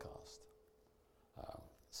broadcast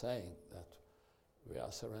saying that we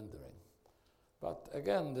are surrendering. But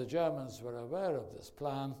again, the Germans were aware of this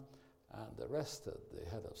plan and arrested the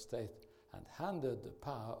head of state and handed the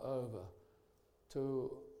power over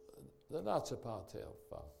to the Nazi Party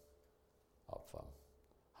of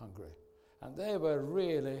Hungary. And they were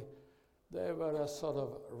a sort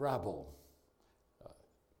of rabble,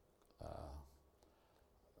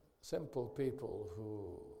 simple people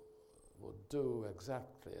who would do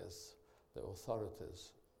exactly as the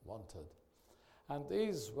authorities wanted. And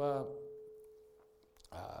these were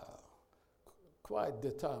quite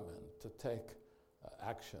determined to take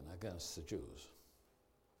action against the Jews.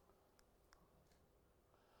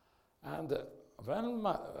 And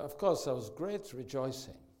of course, there was great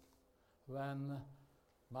rejoicing when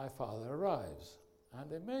my father arrives.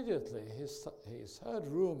 And immediately he's heard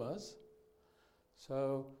rumors,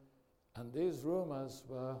 and these rumors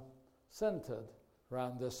were centered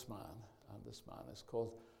around this man, and this man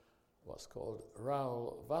was called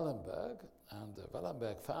Raoul Wallenberg, and the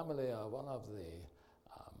Wallenberg family are one of the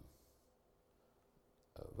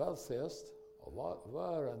wealthiest, or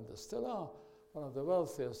were and still are, one of the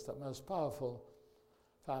wealthiest and most powerful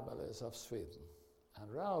families of Sweden.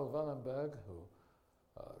 And Raoul Wallenberg, who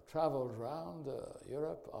traveled around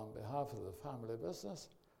Europe on behalf of the family business,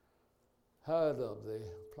 heard of the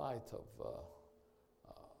plight of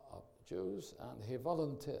Jews, and he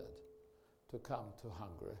volunteered to come to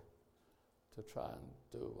Hungary to try and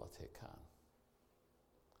do what he can.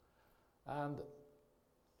 And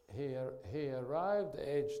he arrived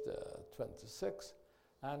aged 26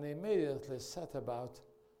 and immediately set about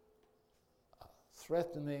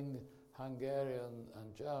threatening Hungarian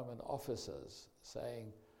and German officers,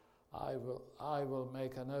 saying, I will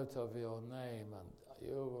make a note of your name and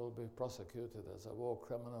you will be prosecuted as a war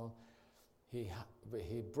criminal. He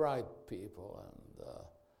bribed people,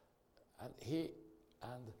 and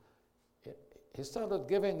he started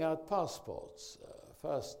giving out passports,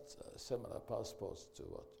 first similar passports to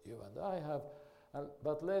what you and I have,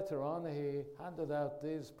 but later on he handed out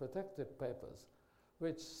these protective papers,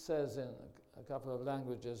 which says in a couple of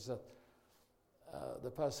languages that the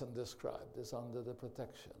person described is under the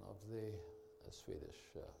protection of the Swedish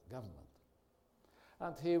government.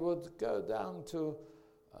 And he would go down to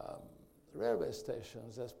railway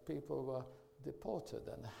stations as people were deported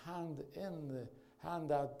and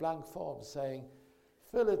hand out blank forms saying,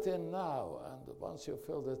 fill it in now, and once you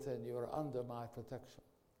filled it in, you are under my protection.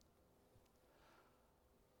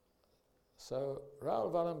 So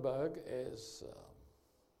Raoul Wallenberg is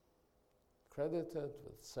credited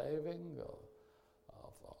with saving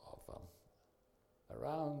of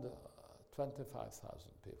around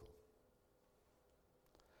 25,000 people.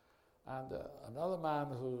 And another man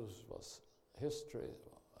whose history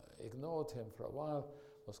ignored him for a while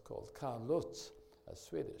was called Karl Lutz, a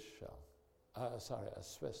Swiss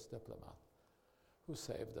diplomat, who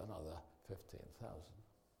saved another 15,000.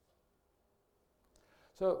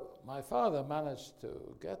 So my father managed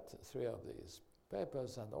to get 3 of these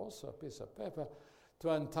papers and also a piece of paper to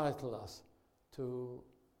entitle us to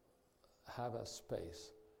have a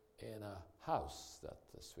space in a house that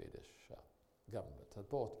the Swedish government had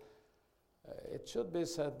bought. It should be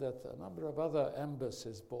said that a number of other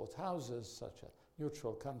embassies bought houses, such as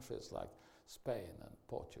neutral countries like Spain and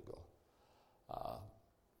Portugal.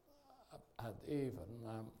 And even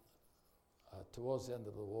towards the end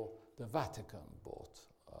of the war, the Vatican bought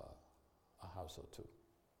a house or two.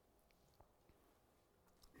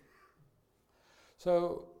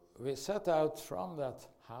 So we set out from that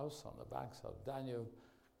house on the banks of Danube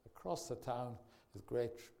across the town with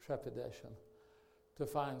great trepidation to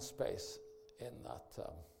find space in that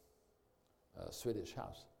Swedish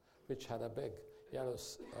house, which had a big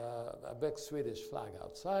a big Swedish flag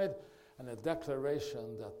outside and a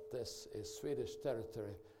declaration that this is Swedish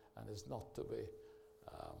territory and is not to be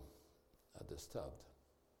disturbed.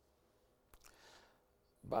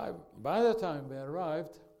 By the time we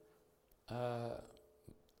arrived,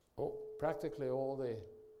 practically all the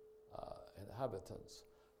inhabitants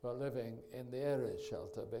were living in the air raid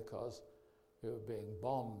shelter because we were being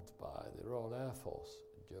bombed by the Royal Air Force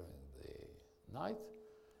during the night,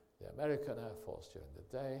 the American Air Force during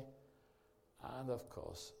the day, and of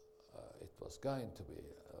course it was going to be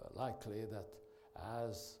likely that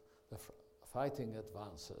as the fighting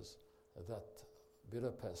advances, that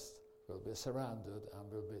Budapest will be surrounded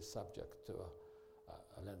and will be subject to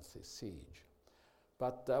a lengthy siege.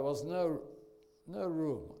 But there was no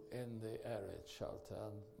room in the air raid shelter,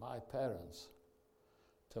 and my parents,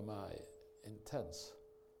 to my intense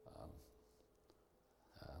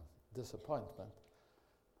disappointment,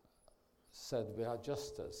 said we are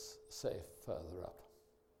just as safe further up.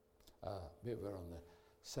 We were on the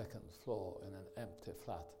second floor in an empty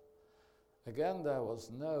flat. Again, there was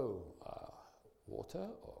no water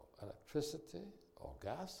or electricity or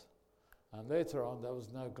gas, and later on there was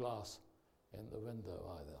no glass in the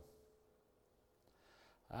window either.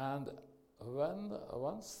 And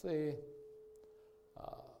once the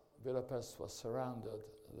Budapest was surrounded,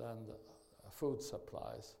 then the food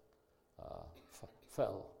supplies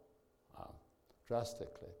fell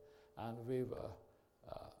drastically, and we were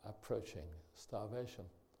approaching starvation.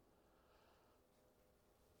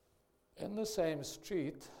 In the same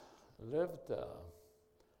street lived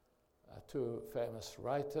two famous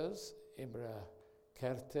writers, Imre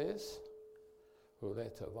Kertész, who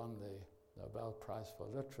later won the Nobel Prize for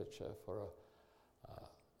Literature for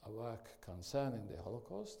a work concerning the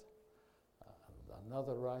Holocaust, and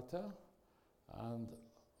another writer, and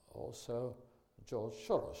also George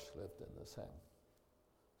Soros lived in the same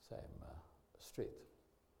street.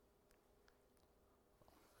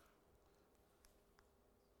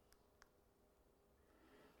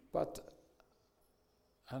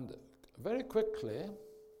 And very quickly,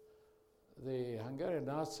 the Hungarian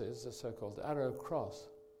Nazis, the so-called Arrow Cross,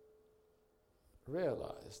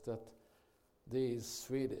 realized that these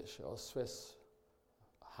Swedish or Swiss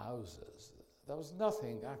houses, there was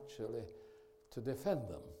nothing actually to defend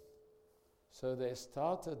them. So they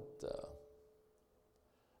started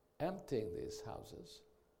emptying these houses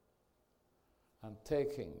and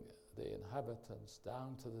taking the inhabitants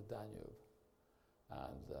down to the Danube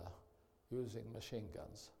and using machine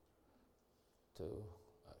guns to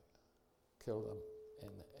kill them,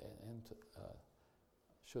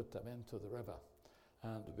 shoot them into the river.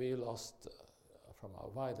 And we lost, from our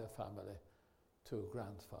wider family, 2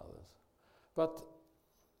 grandfathers. But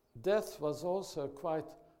death was also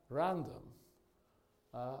quite random.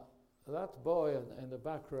 That boy in the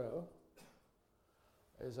back row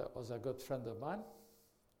was a good friend of mine,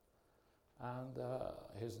 and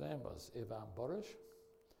his name was Ivan Boris,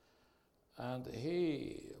 and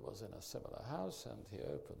he was in a similar house, and he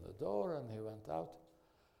opened the door and he went out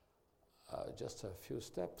just a few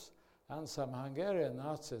steps, and some Hungarian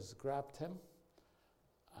Nazis grabbed him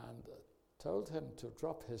and told him to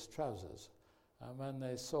drop his trousers, and when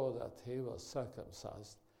they saw that he was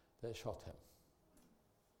circumcised, they shot him.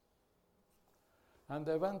 And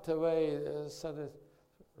they went away, said it's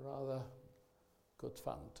rather good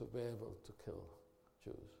fun to be able to kill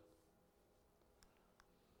Jews.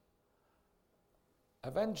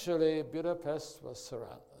 Eventually, Budapest was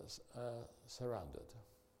surrounded.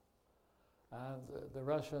 And the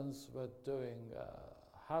Russians were doing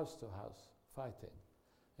house-to-house fighting.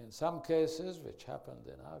 In some cases, which happened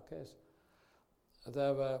in our case,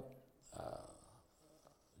 there were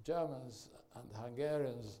Germans and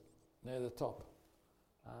Hungarians near the top,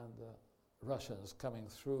 and Russians coming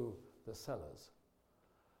through the cellars.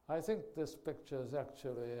 I think this picture is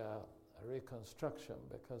actually a reconstruction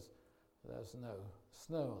because there's no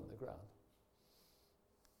snow on the ground.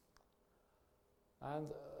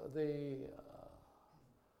 And the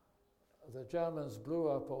Germans blew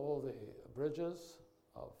up all the bridges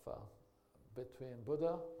of between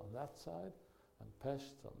Buda on that side and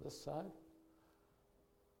Pest on this side.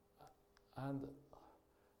 And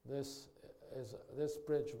this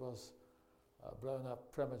bridge was blown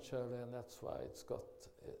up prematurely, and that's why it's got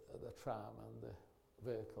the tram and the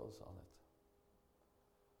vehicles on it.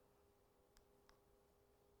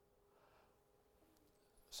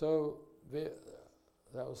 So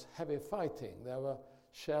there was heavy fighting. There were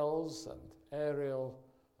shells and aerial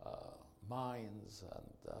mines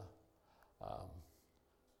and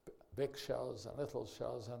big shells and little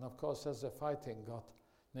shells. And of course, as the fighting got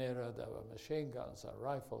nearer, there were machine guns and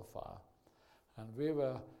rifle fire. And we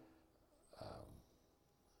were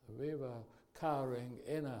cowering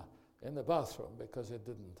in the bathroom because it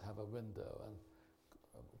didn't have a window and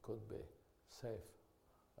could be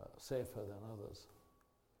safer than others.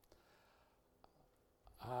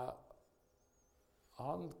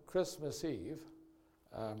 On Christmas Eve,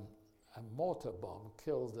 a mortar bomb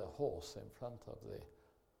killed a horse in front of the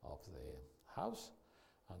house,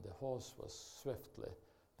 and the horse was swiftly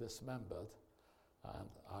dismembered, and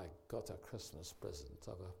I got a Christmas present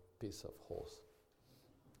of a piece of horse.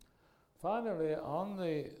 Finally, on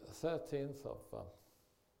the 13th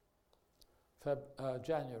of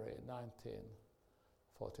January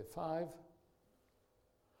 1945,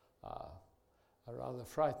 a rather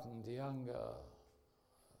frightened young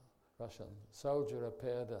Russian soldier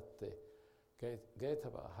appeared at the gate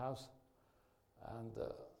of our house and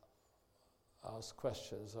asked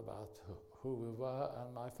questions about who we were,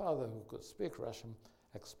 and my father, who could speak Russian,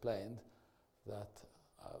 explained that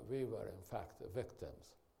we were in fact the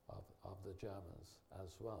victims of the Germans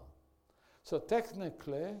as well. So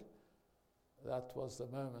technically, that was the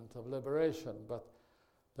moment of liberation, but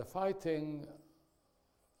the fighting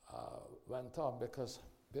went on because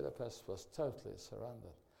Budapest was totally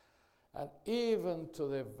surrounded. And even to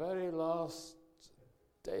the very last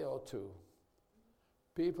day or two,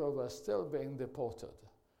 people were still being deported.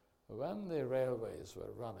 When the railways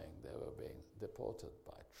were running, they were being deported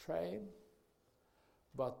by train,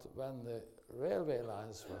 but when the railway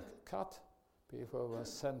lines were cut, people were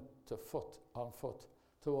sent on foot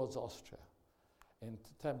towards Austria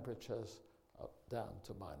into temperatures down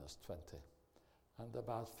to -20. And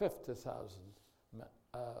about 50,000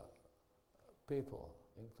 people,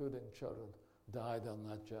 including children, died on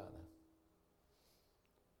that journey.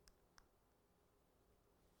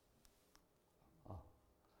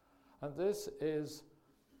 And this is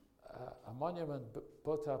a monument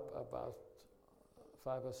put up about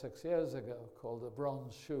 5 or 6 years ago called the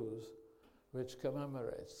Bronze Shoes, which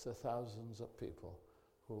commemorates the thousands of people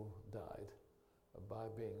who died by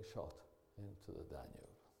being shot into the Danube.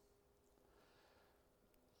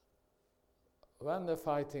 When the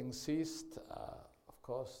fighting ceased, of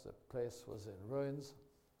course, the place was in ruins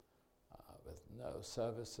with no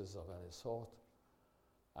services of any sort.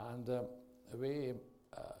 And we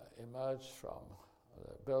emerged from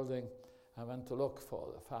the building and went to look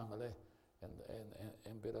for the family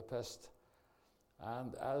in Budapest.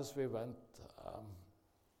 And as we went,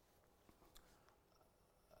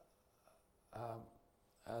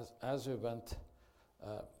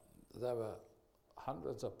 there were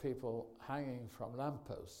hundreds of people hanging from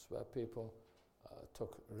lampposts where people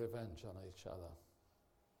took revenge on each other.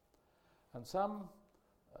 And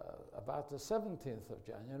about the 17th of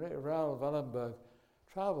January, Raoul Wallenberg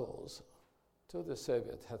travels to the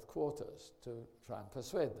Soviet headquarters to try and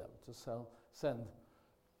persuade them to send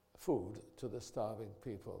food to the starving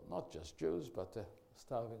people, not just Jews, but the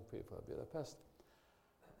starving people of Budapest.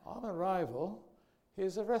 On arrival, he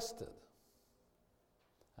is arrested.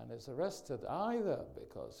 And is arrested either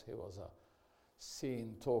because he was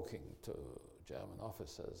seen talking to German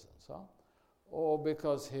officers and so on, or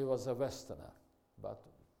because he was a Westerner. But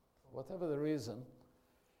whatever the reason,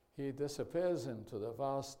 he disappears into the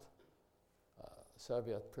vast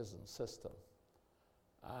Soviet prison system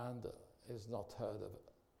and is not heard of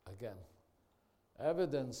again.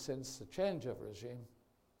 Evidence since the change of regime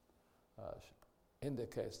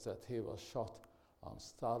indicates that he was shot on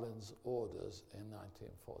Stalin's orders in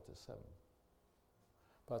 1947.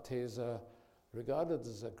 But he is regarded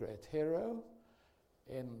as a great hero.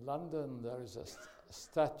 In London, there is a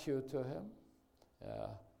statue to him,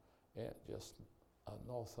 just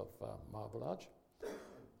north of Marble Arch,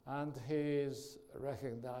 and he is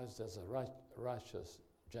recognized as a righteous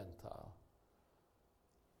Gentile.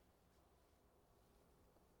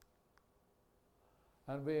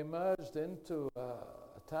 And we emerged into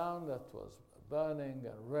a town that was burning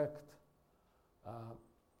and wrecked,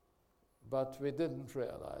 but we didn't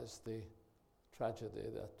realize the tragedy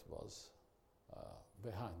that was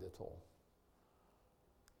behind it all.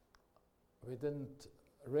 We didn't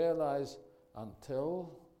realize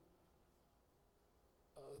until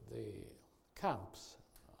the camps,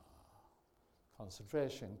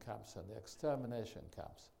 concentration camps and the extermination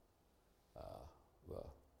camps were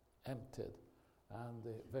emptied and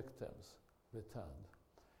the victims returned,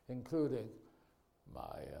 including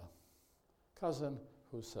my cousin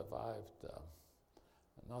who survived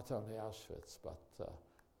not only Auschwitz, but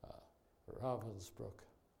Ravensbrück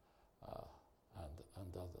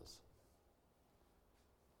and others.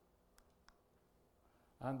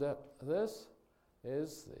 And this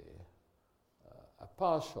is a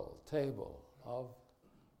partial table of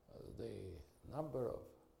the number of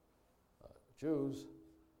Jews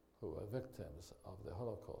who were victims of the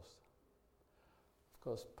Holocaust. Of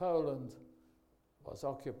course, Poland was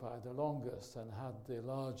occupied the longest and had the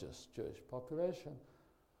largest Jewish population,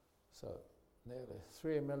 so nearly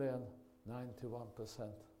 3 million,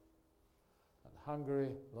 91%. And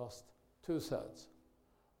Hungary lost 2/3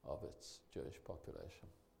 of its Jewish population.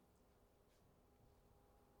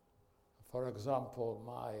 For example,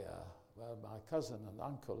 where my cousin and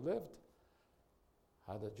uncle lived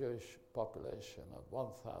had a Jewish population of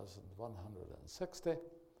 1,160,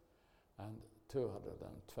 and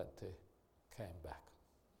 220 came back.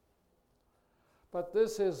 But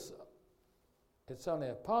it's only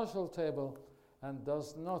a partial table and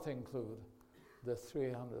does not include the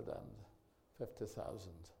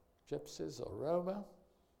 350,000 gypsies or Roma.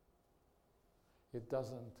 It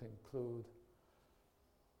doesn't include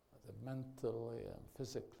the mentally and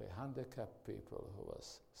physically handicapped people who were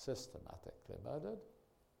systematically murdered.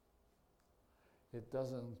 It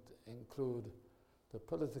doesn't include the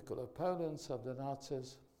political opponents of the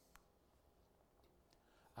Nazis,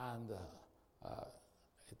 and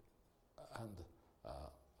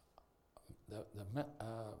the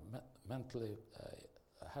mentally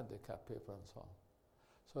handicapped people and so on.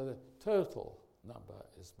 So the total number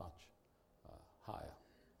is much higher.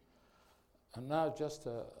 And now just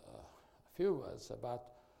a few words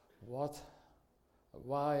about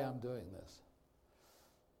why I'm doing this.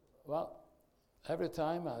 Well, every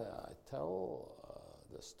time I tell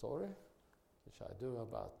the story, which I do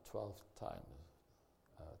about 12,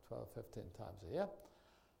 15 times a year,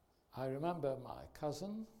 I remember my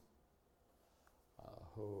cousin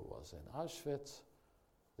who was in Auschwitz,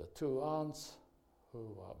 the 2 aunts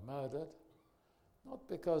who were murdered, not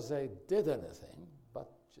because they did anything,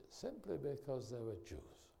 but simply because they were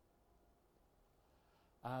Jews.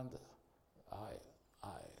 And I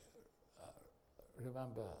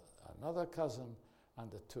remember another cousin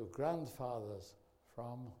and the 2 grandfathers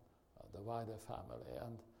from the wider family,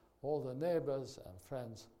 and all the neighbors and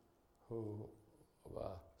friends who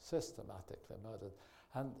were systematically murdered.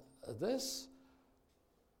 And this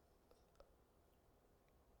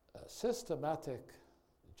systematic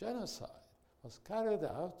genocide was carried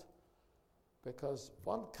out because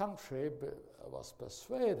one country was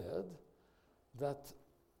persuaded that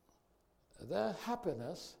their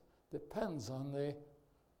happiness depends on the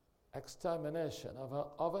extermination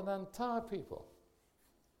of an entire people.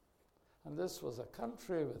 And this was a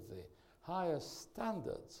country with the highest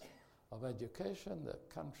standards of education, the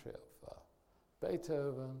country of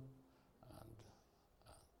Beethoven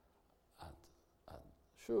and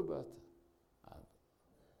Schubert and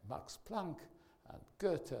Max Planck and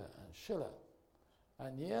Goethe and Schiller.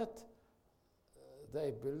 And yet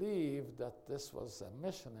they believed that this was their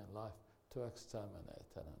mission in life, to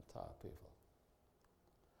exterminate an entire people.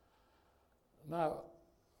 Now,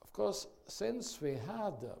 of course, since we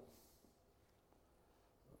had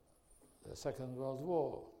the Second World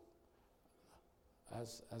War,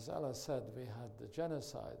 as Ella said, we had the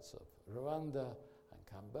genocides of Rwanda and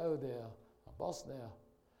Cambodia and Bosnia,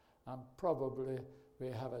 and probably we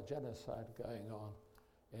have a genocide going on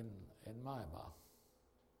in Myanmar.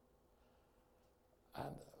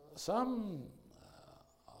 And some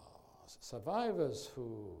survivors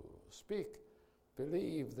who speak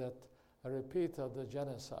believe that a repeat of the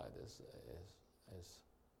genocide is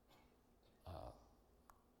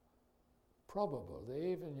probable.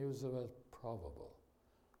 They even use the word probable.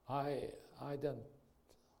 I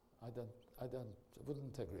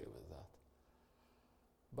wouldn't agree with that.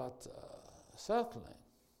 But certainly,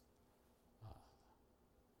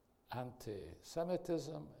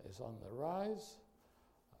 anti-Semitism is on the rise.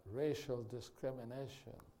 Racial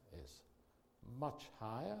discrimination is much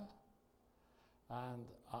higher, and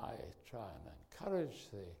I try and encourage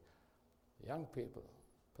the young people,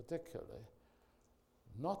 particularly,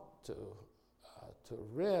 not to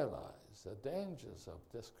realize the dangers of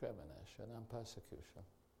discrimination and persecution,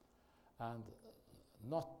 and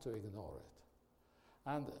not to ignore it.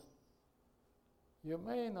 And you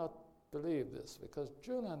may not believe this, because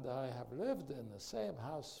June and I have lived in the same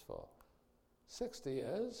house for 60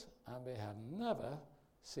 years, and we have never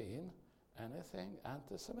seen anything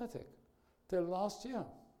anti-Semitic till last year.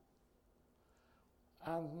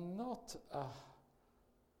 And not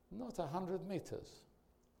 100 meters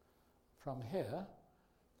from here,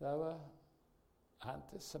 there were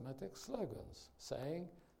anti-Semitic slogans saying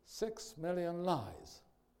 6 million lies.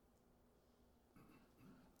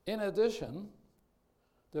 In addition,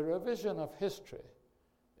 the revision of history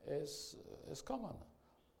is common.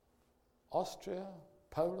 Austria,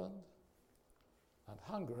 Poland, and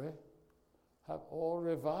Hungary have all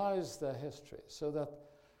revised their history so that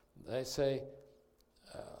they say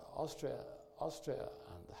Austria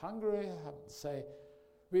and Hungary say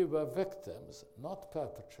we were victims, not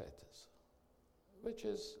perpetrators, which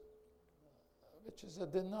is a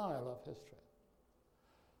denial of history.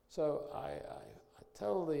 So I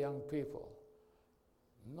tell the young people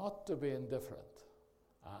not to be indifferent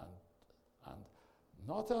and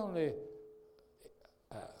not only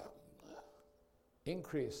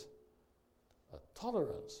increase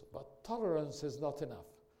tolerance, but tolerance is not enough.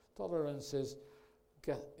 Tolerance is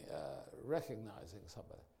recognizing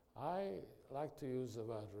somebody. I like to use the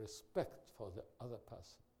word respect for the other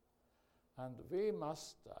person. And we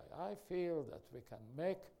must, I feel that we can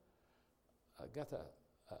get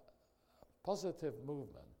a positive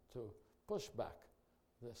movement to push back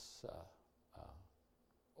this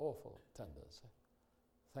awful tendency.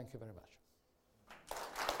 Thank you very much.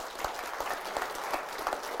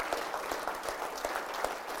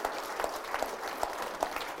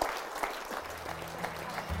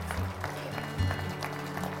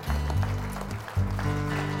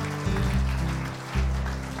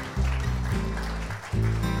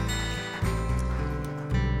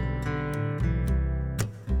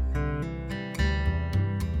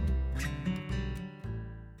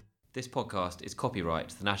 This podcast is copyright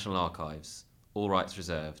to the National Archives, all rights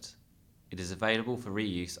reserved. It is available for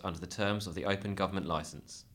reuse under the terms of the Open Government Licence.